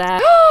floor there.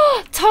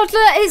 Toddler,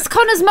 it's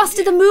Connor's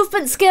mastered the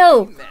movement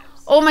skill.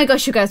 Oh my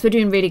gosh, you guys, we're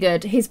doing really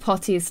good. His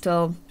potty is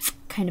still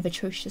kind of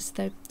atrocious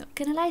though, not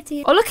gonna lie to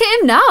you. Oh, look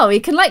at him now. He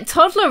can like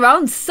toddle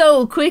around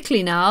so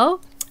quickly now.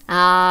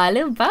 Ah,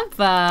 little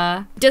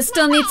Baba. Does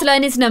still need to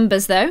learn his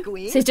numbers though. So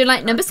he's doing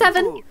like number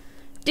 7.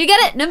 Do you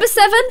get it? Number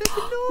 7?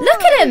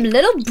 Look at him,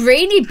 little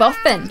brainy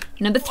boffin.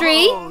 Number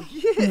 3? Oh,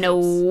 yes.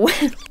 No.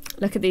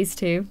 Look at these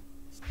two.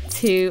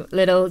 Two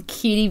little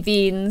cutie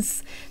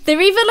beans.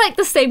 They're even like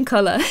the same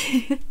colour.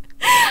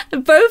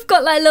 Both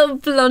got like little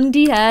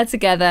blondie hair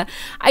together.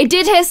 I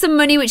did hear some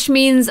money, which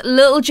means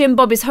little Jim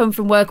Bob is home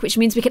from work, which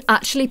means we can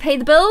actually pay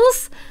the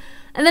bills.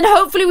 And then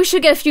hopefully we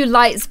should get a few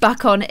lights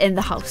back on in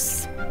the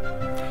house.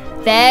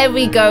 There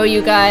we go,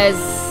 you guys.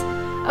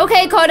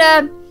 Okay,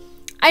 Connor.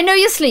 I know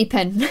you're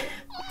sleeping.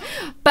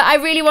 but I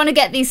really want to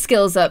get these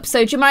skills up.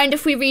 So do you mind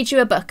if we read you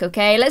a book,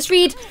 okay? Let's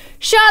read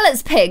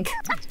Charlotte's Pig.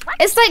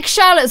 It's like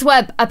Charlotte's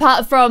Web,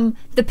 apart from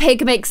the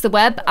pig makes the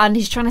web and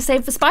he's trying to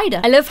save the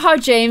spider. I love how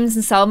James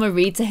and Salma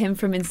read to him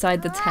from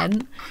inside the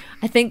tent.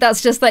 I think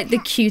that's just like the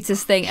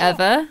cutest thing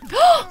ever.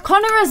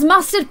 Connor has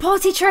mastered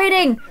potty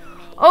training.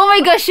 Oh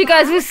my gosh, you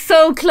guys, we're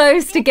so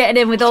close to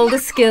getting him with all the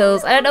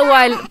skills. I don't know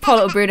why poor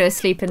little Bruno's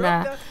sleeping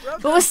there.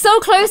 But we're so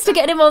close to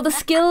getting him all the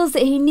skills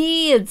that he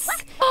needs.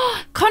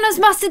 Connor's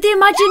mastered the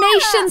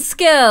imagination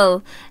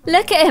skill.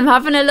 Look at him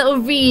having a little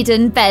read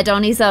in bed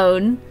on his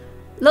own.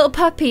 Little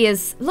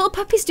puppy's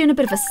doing a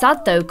bit of a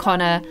sad though,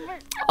 Connor.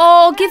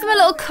 Oh, give him a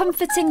little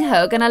comforting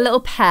hug and a little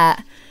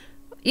pet.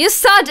 You're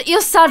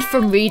sad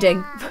from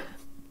reading.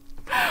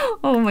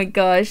 Oh my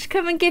gosh.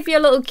 Come and give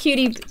your little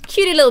cutie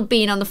little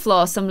bean on the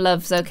floor some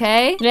loves,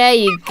 okay? There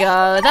you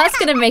go. That's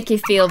gonna make you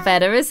feel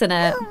better, isn't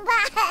it?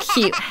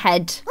 Cute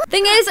head.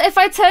 Thing is, if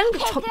I turn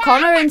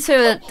Connor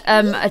into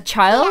a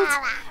child,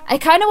 I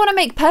kind of want to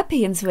make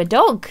Puppy into a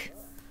dog.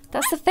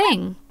 That's the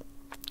thing.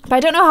 But I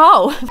don't know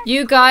how.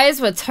 You guys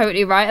were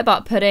totally right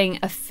about putting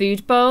a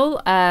food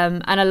bowl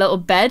and a little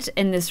bed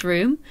in this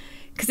room.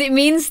 Because it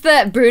means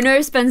that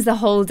Bruno spends the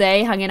whole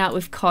day hanging out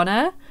with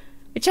Connor.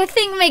 Which I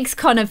think makes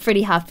Connor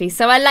pretty happy.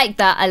 So I like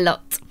that a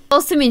lot.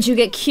 Also means you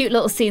get cute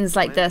little scenes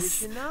like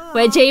this.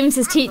 Where James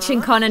is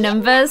teaching Connor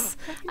numbers.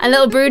 And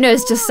little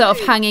Bruno's just sort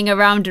of hanging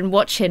around and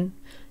watching.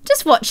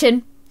 Just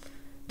watching.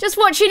 Just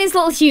watching his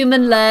little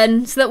human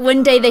learn. So that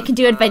one day they can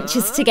do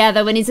adventures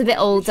together when he's a bit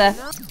older.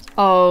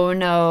 Oh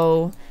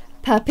no.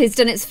 Puppy's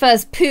done its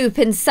first poop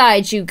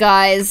inside, you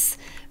guys.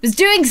 It was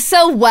doing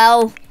so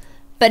well.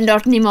 But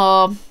not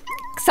anymore.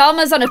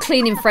 Salma's on a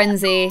cleaning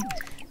frenzy.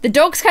 The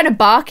dog's kind of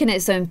barking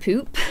its own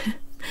poop,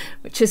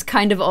 which is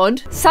kind of odd.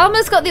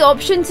 Salma's got the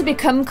option to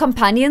become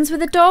companions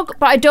with a dog,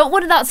 but I don't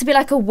want that to be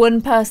like a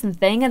one-person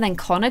thing and then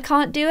Connor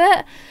can't do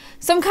it.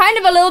 So I'm kind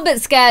of a little bit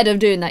scared of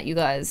doing that, you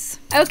guys.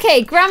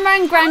 Okay, Grandma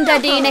and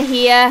Granddadina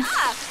here.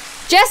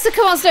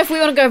 Jessica wants to know if we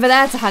want to go over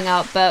there to hang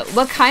out, but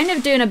we're kind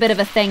of doing a bit of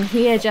a thing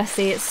here,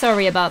 Jessie.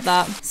 Sorry about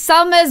that.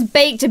 Salma's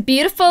baked a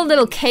beautiful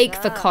little cake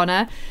for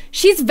Connor.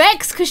 She's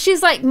vexed because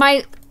she's like,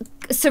 my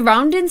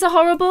surroundings are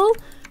horrible.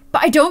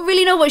 But I don't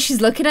really know what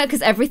she's looking at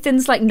because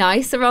everything's like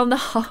nice around the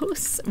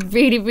house.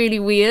 Really, really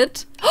weird.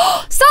 Salma,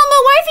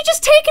 why have you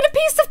just taken a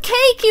piece of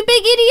cake, you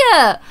big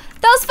idiot?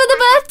 That's for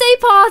the birthday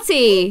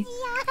party.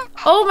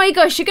 Oh my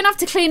gosh, you're gonna have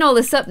to clean all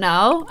this up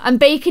now and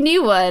bake a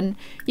new one.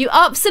 You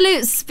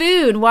absolute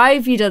spoon. Why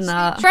have you done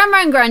that? Grandma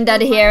and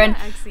Granddad are here and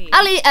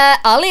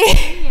Ali.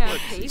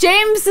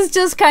 James is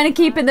just kind of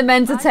keeping them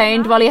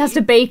entertained while he has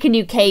to bake a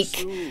new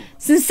cake.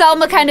 Since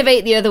Salma kind of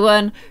ate the other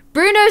one.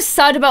 Bruno's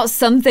sad about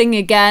something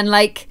again,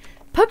 like,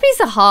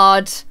 puppies are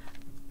hard.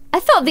 I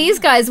thought these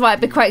guys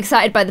might be quite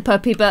excited by the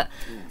puppy, but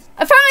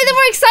apparently they're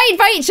more excited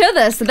by each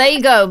other. So there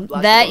you go.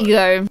 There you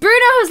go.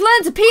 Bruno has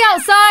learned to pee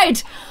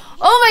outside.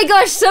 Oh my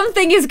gosh,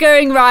 something is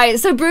going right.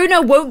 So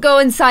Bruno won't go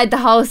inside the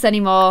house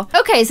anymore.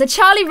 Okay, so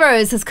Charlie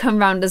Rose has come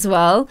round as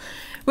well,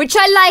 which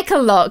I like a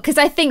lot because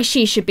I think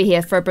she should be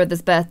here for her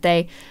brother's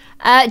birthday.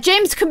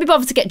 James couldn't be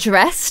bothered to get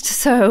dressed,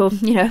 so,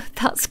 you know,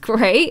 that's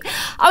great.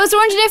 I was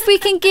wondering if we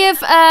can give,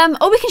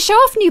 oh, we can show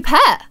off a new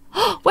pet.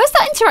 Where's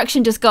that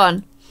interaction just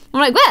gone?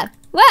 I'm like, where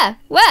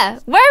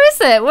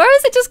is it? Where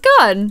is it just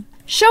gone?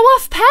 Show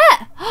off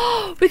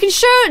pet. We can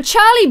show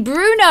Charlie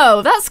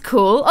Bruno. That's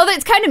cool. Although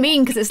it's kind of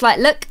mean because it's like,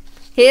 look,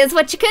 here's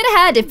what you could have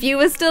had if you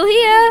were still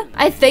here.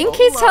 I think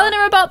he's telling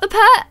her about the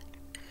pet.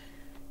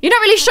 You're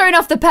not really showing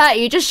off the pet,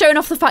 you're just showing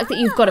off the fact that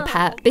you've got a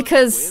pet,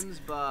 because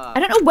I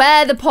don't know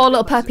where the poor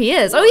little puppy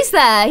is. Oh, he's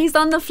there. He's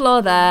on the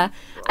floor there.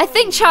 I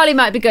think Charlie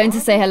might be going to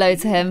say hello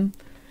to him.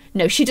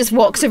 No, she just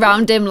walks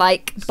around him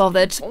like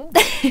bothered.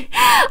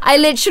 I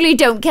literally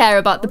don't care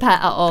about the pet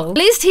at all. At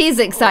least he's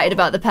excited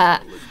about the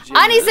pet.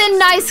 And he's in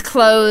nice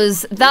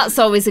clothes. That's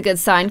always a good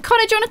sign.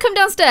 Connor, do you want to come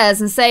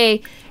downstairs and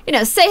say, you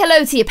know, say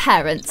hello to your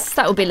parents?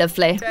 That would be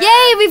lovely.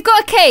 Yay, we've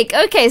got a cake.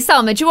 Okay,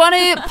 Salma, do you want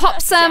to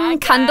pop some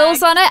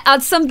candles on it?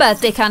 Add some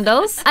birthday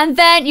candles. And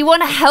then you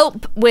want to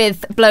help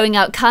with blowing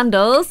out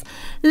candles.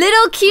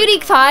 Little cutie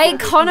pie,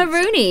 Connor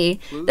Rooney.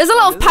 There's a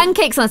lot of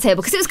pancakes on the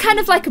table because it was kind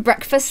of like a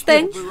breakfast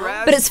thing,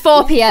 but it's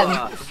 4 p.m.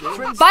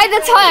 By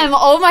the time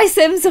all my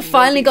Sims have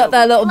finally got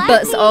their little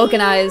butts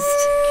organised.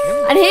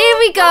 And here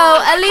we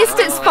go. At least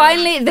it's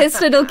finally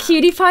this little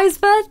cutie pie's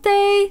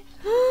birthday.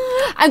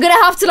 I'm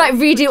gonna have to like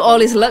redo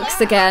all his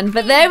looks again,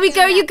 but there we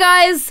go, you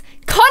guys.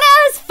 Connor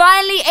has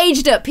finally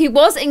aged up. He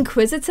was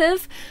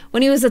inquisitive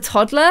when he was a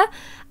toddler,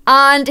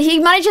 and he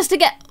manages to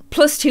get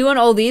 +2 on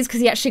all these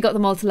because he actually got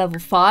them all to level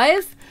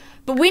 5.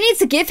 But we need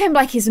to give him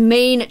like his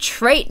main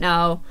trait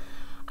now.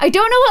 I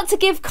don't know what to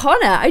give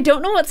Connor. I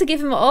don't know what to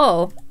give him at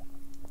all.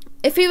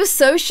 If he was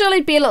social,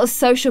 he'd be a little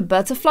social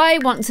butterfly,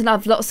 wanting to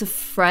have lots of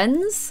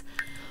friends.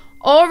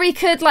 Or he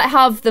could like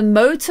have the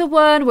motor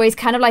one where he's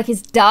kind of like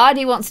his dad.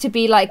 He wants to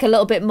be like a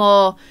little bit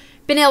more,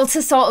 being able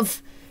to sort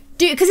of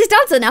do, because his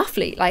dad's an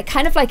athlete, like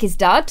kind of like his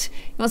dad.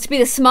 He wants to be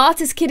the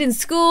smartest kid in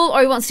school,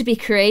 or he wants to be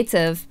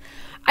creative.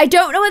 I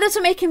don't know whether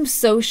to make him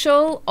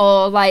social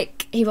or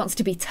like he wants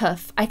to be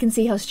tough. I can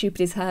see how stupid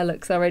his hair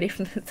looks already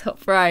from the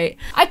top right.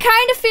 I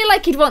kind of feel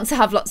like he'd want to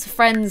have lots of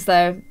friends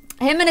though.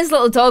 Him and his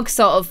little dog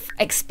sort of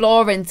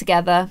exploring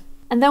together.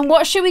 And then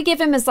what should we give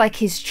him as like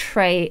his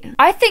trait?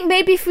 I think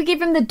maybe if we give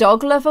him the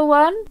dog lover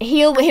one,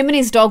 him and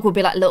his dog will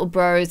be like little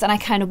bros, and I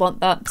kind of want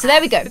that. So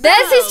there we go.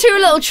 There's his 2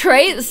 little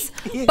traits,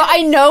 but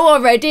I know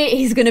already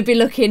he's gonna be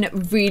looking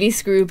really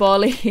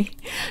screwbally.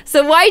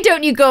 So why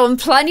don't you go and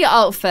plan your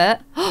outfit?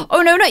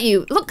 Oh no, not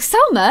you. Look,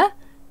 Selma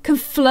can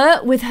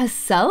flirt with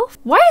herself.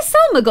 Why has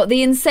Selma got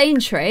the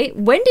insane trait?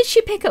 When did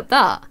she pick up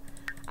that?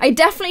 I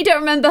definitely don't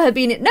remember her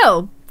being it.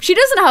 No. She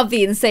doesn't have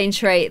the insane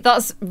trait.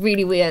 That's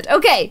really weird.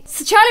 Okay,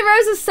 so Charlie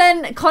Rose has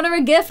sent Connor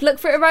a gift. Look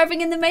for it arriving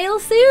in the mail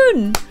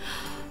soon.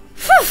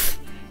 Whew.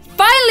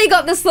 Finally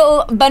got this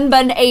little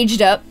Bun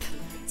aged up.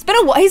 It's been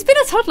he's been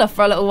a toddler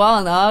for a little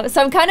while now,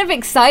 so I'm kind of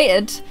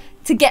excited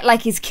to get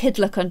like his kid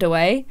look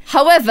underway.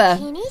 However,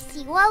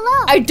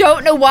 I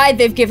don't know why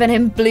they've given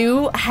him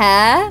blue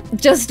hair.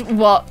 Just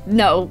what?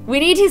 No, we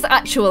need his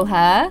actual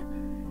hair.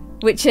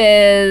 Which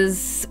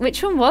is,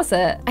 which one was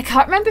it? I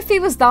can't remember if he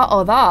was that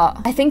or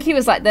that. I think he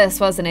was like this,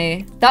 wasn't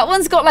he? That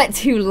one's got like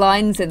 2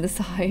 lines in the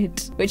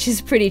side, which is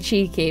pretty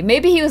cheeky.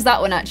 Maybe he was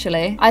that one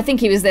actually. I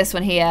think he was this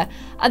one here.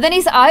 And then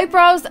his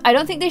eyebrows, I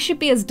don't think they should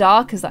be as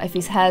dark as that if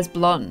his hair's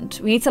blonde.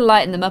 We need to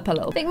lighten them up a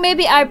little. I think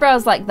maybe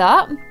eyebrows like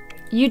that.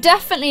 You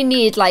definitely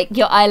need like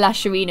your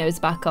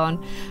eyelasherinos back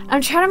on. I'm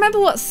trying to remember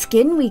what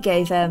skin we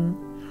gave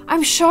him.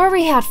 I'm sure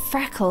he had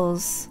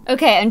freckles.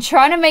 Okay, I'm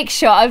trying to make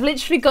sure. I've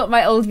literally got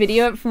my old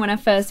video up from when I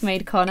first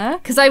made Connor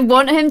because I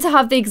want him to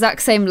have the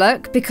exact same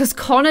look because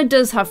Connor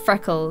does have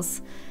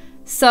freckles.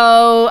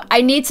 So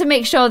I need to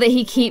make sure that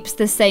he keeps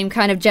the same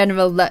kind of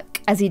general look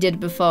as he did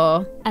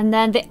before. And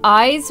then the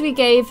eyes we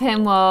gave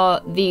him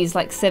were these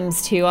like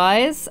Sims 2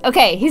 eyes.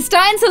 Okay, he's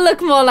starting to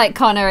look more like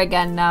Connor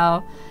again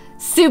now.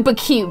 Super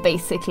cute,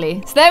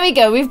 basically. So there we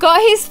go. We've got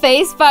his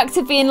face back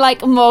to being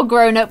like more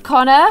grown-up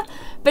Connor.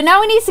 But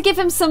now we need to give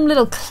him some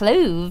little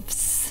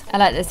clothes. I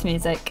like this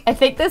music. I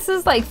think this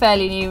is like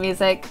fairly new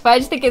music, but I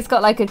just think it's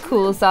got like a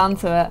cool sound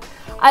to it.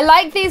 I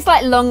like these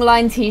like long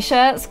line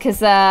t-shirts because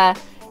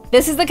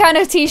this is the kind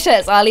of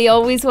t-shirts Ali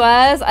always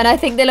wears, and I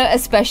think they look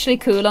especially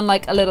cool on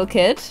like a little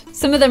kid.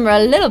 Some of them are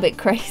a little bit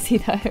crazy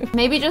though.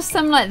 Maybe just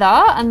some like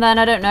that, and then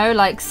I don't know,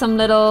 like some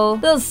little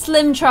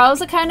slim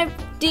trouser kind of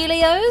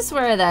dealios.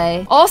 Where are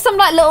they? Or some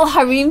like little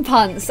harem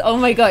pants. Oh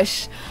my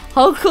gosh,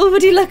 how cool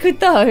would he look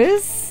with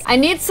those? I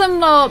need some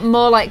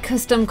more like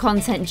custom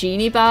content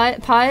genie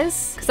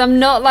pies because I'm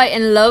not like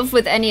in love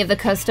with any of the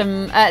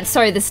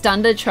the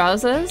standard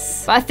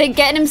trousers. But I think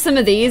getting him some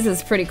of these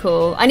is pretty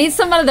cool. I need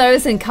some of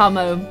those in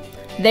camo.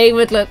 They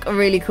would look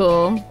really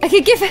cool. I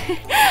could give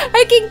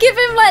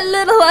him like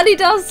little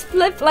Adidas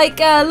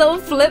little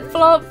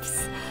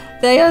flip-flops.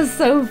 They are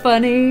so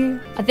funny.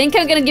 I think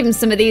I'm gonna give him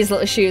some of these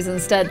little shoes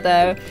instead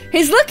though.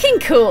 He's looking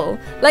cool.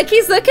 Like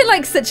he's looking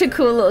like such a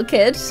cool little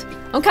kid.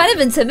 I'm kind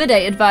of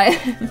intimidated by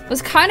it. I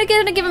was kind of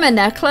gonna give him a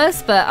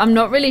necklace, but I'm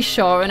not really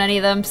sure on any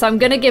of them, so I'm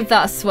gonna give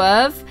that a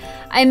swerve.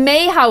 I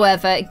may,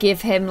 however,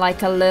 give him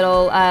like a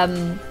little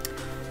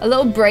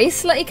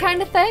bracelet-y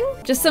kind of thing.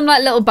 Just some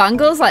like little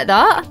bangles like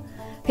that.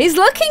 He's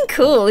looking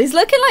cool. He's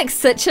looking like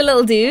such a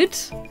little dude.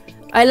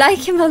 I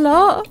like him a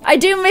lot. I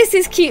do miss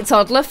his cute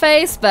toddler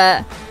face,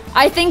 but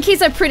I think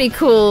he's a pretty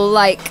cool,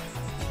 like,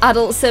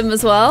 adult sim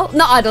as well.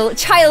 Not adult,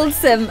 child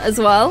sim as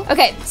well.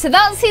 Okay, so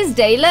that's his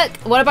day look.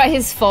 What about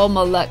his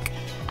formal look?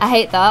 I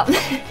hate that.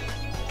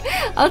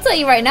 I'll tell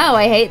you right now,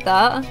 I hate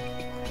that.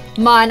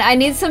 Man, I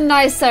need some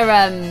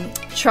nicer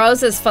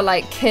trousers for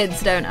like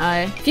kids, don't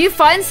I? If you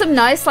find some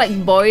nice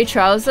like boy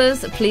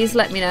trousers, please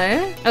let me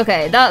know.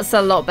 Okay, that's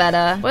a lot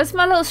better. Where's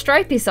my little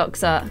stripy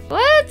socks at?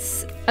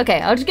 What?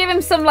 Okay, I'll just give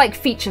him some like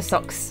feature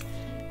socks.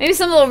 Maybe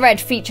some little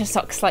red feature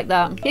socks like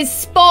that. His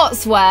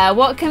sportswear.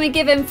 What can we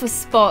give him for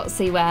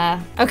sportsy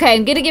wear? Okay,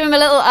 I'm gonna give him a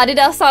little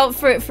Adidas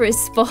outfit for his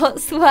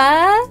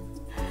sportswear.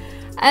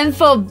 And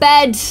for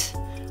bed,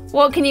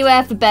 what can you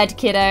wear for bed,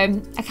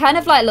 kiddo? I kind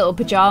of like little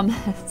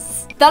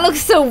pajamas. That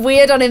looks so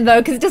weird on him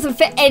though, because it doesn't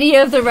fit any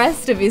of the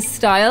rest of his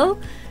style.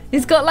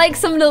 He's got like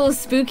some little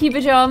spooky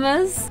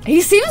pajamas.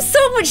 He seems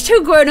so much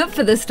too grown up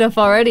for this stuff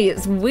already.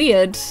 It's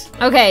weird.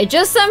 Okay,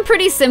 just some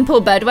pretty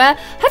simple bedwear.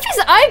 Have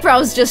his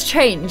eyebrows just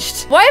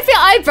changed? Why have your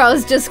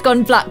eyebrows just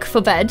gone black for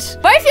bed?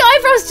 Why have your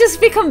eyebrows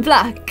just become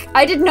black?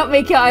 I did not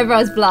make your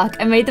eyebrows black.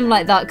 I made them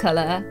like that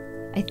color,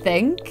 I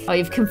think. Oh,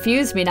 you've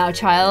confused me now,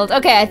 child.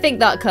 Okay, I think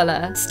that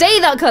color. Stay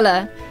that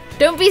color.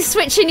 Don't be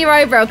switching your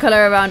eyebrow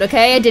color around,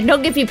 okay? I did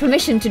not give you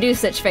permission to do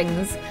such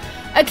things.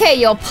 Okay,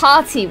 your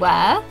party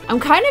wear. I'm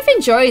kind of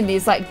enjoying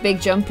these like big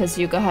jumpers,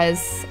 you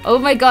guys. Oh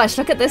my gosh,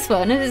 look at this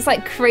one. It's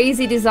like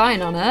crazy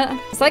design on it.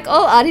 It's like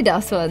all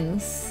Adidas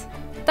ones.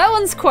 That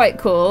one's quite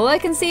cool. I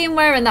can see him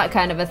wearing that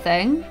kind of a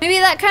thing. Maybe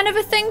that kind of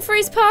a thing for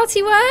his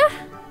party wear?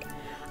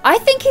 I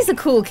think he's a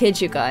cool kid,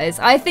 you guys.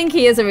 I think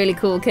he is a really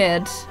cool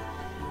kid.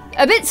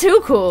 A bit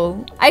too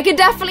cool. I could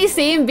definitely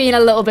see him being a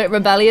little bit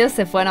rebellious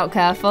if we're not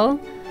careful.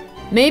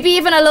 Maybe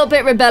even a little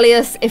bit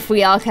rebellious if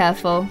we are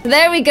careful.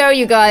 There we go,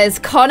 you guys.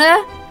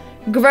 Connor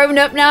grown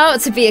up now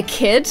to be a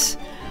kid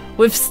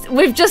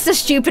with just a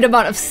stupid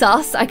amount of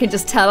sass. I can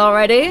just tell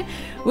already.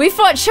 We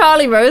thought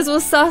Charlie Rose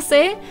was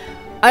sassy.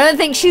 I don't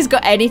think she's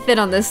got anything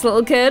on this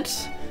little kid.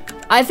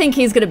 I think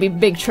he's gonna be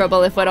big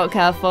trouble if we're not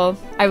careful.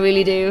 I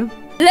really do.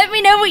 Let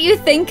me know what you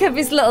think of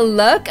his little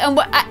look. And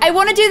I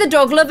want to do the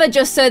dog lover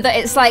just so that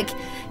it's like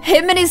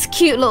him and his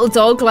cute little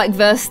dog like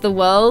versus the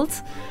world.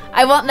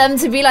 I want them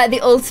to be like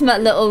the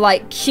ultimate little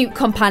like cute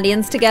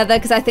companions together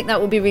because I think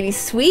that would be really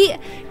sweet.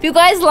 If you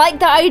guys like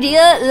that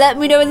idea, let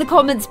me know in the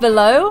comments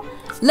below.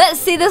 Let's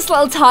see this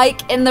little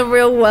tyke in the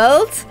real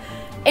world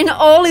in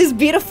all his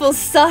beautiful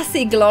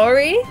sassy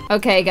glory.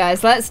 Okay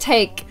guys, let's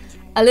take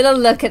a little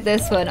look at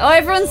this one. Oh,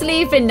 everyone's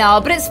leaving now,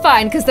 but it's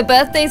fine because the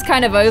birthday's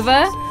kind of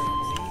over.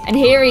 And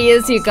here he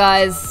is, you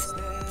guys.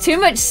 Too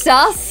much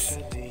sass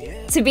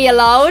to be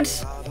allowed.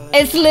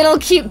 It's little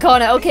cute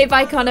Connor. Okay,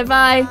 bye Connor,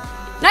 bye.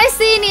 Nice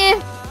seeing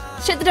you.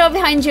 Shut the door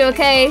behind you,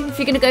 okay? If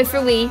you're gonna go for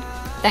a wee.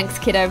 Thanks,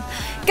 kiddo.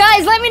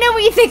 Guys, let me know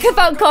what you think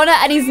about Connor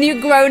and his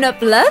new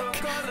grown-up look.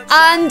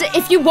 And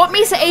if you want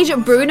me to age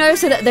up Bruno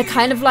so that they're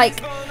kind of like...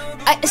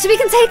 so we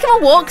can take him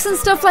on walks and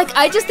stuff. Like,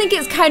 I just think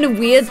it's kind of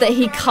weird that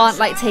he can't,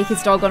 like, take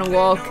his dog on a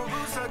walk.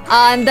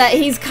 And that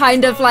he's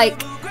kind of,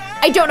 like...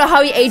 I don't know how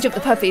you age up the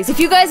puppies. If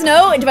you guys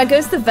know, do I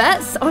go to the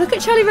vets? Oh, look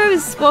at Charlie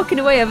Rose walking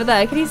away over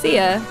there. Can you see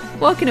her?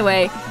 Walking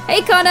away.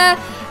 Hey, Connor.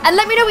 And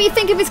let me know what you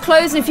think of his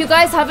clothes. And if you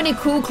guys have any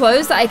cool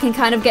clothes that I can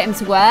kind of get him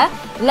to wear,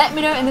 let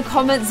me know in the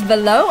comments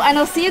below. And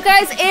I'll see you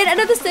guys in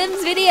another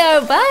Sims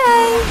video.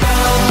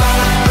 Bye.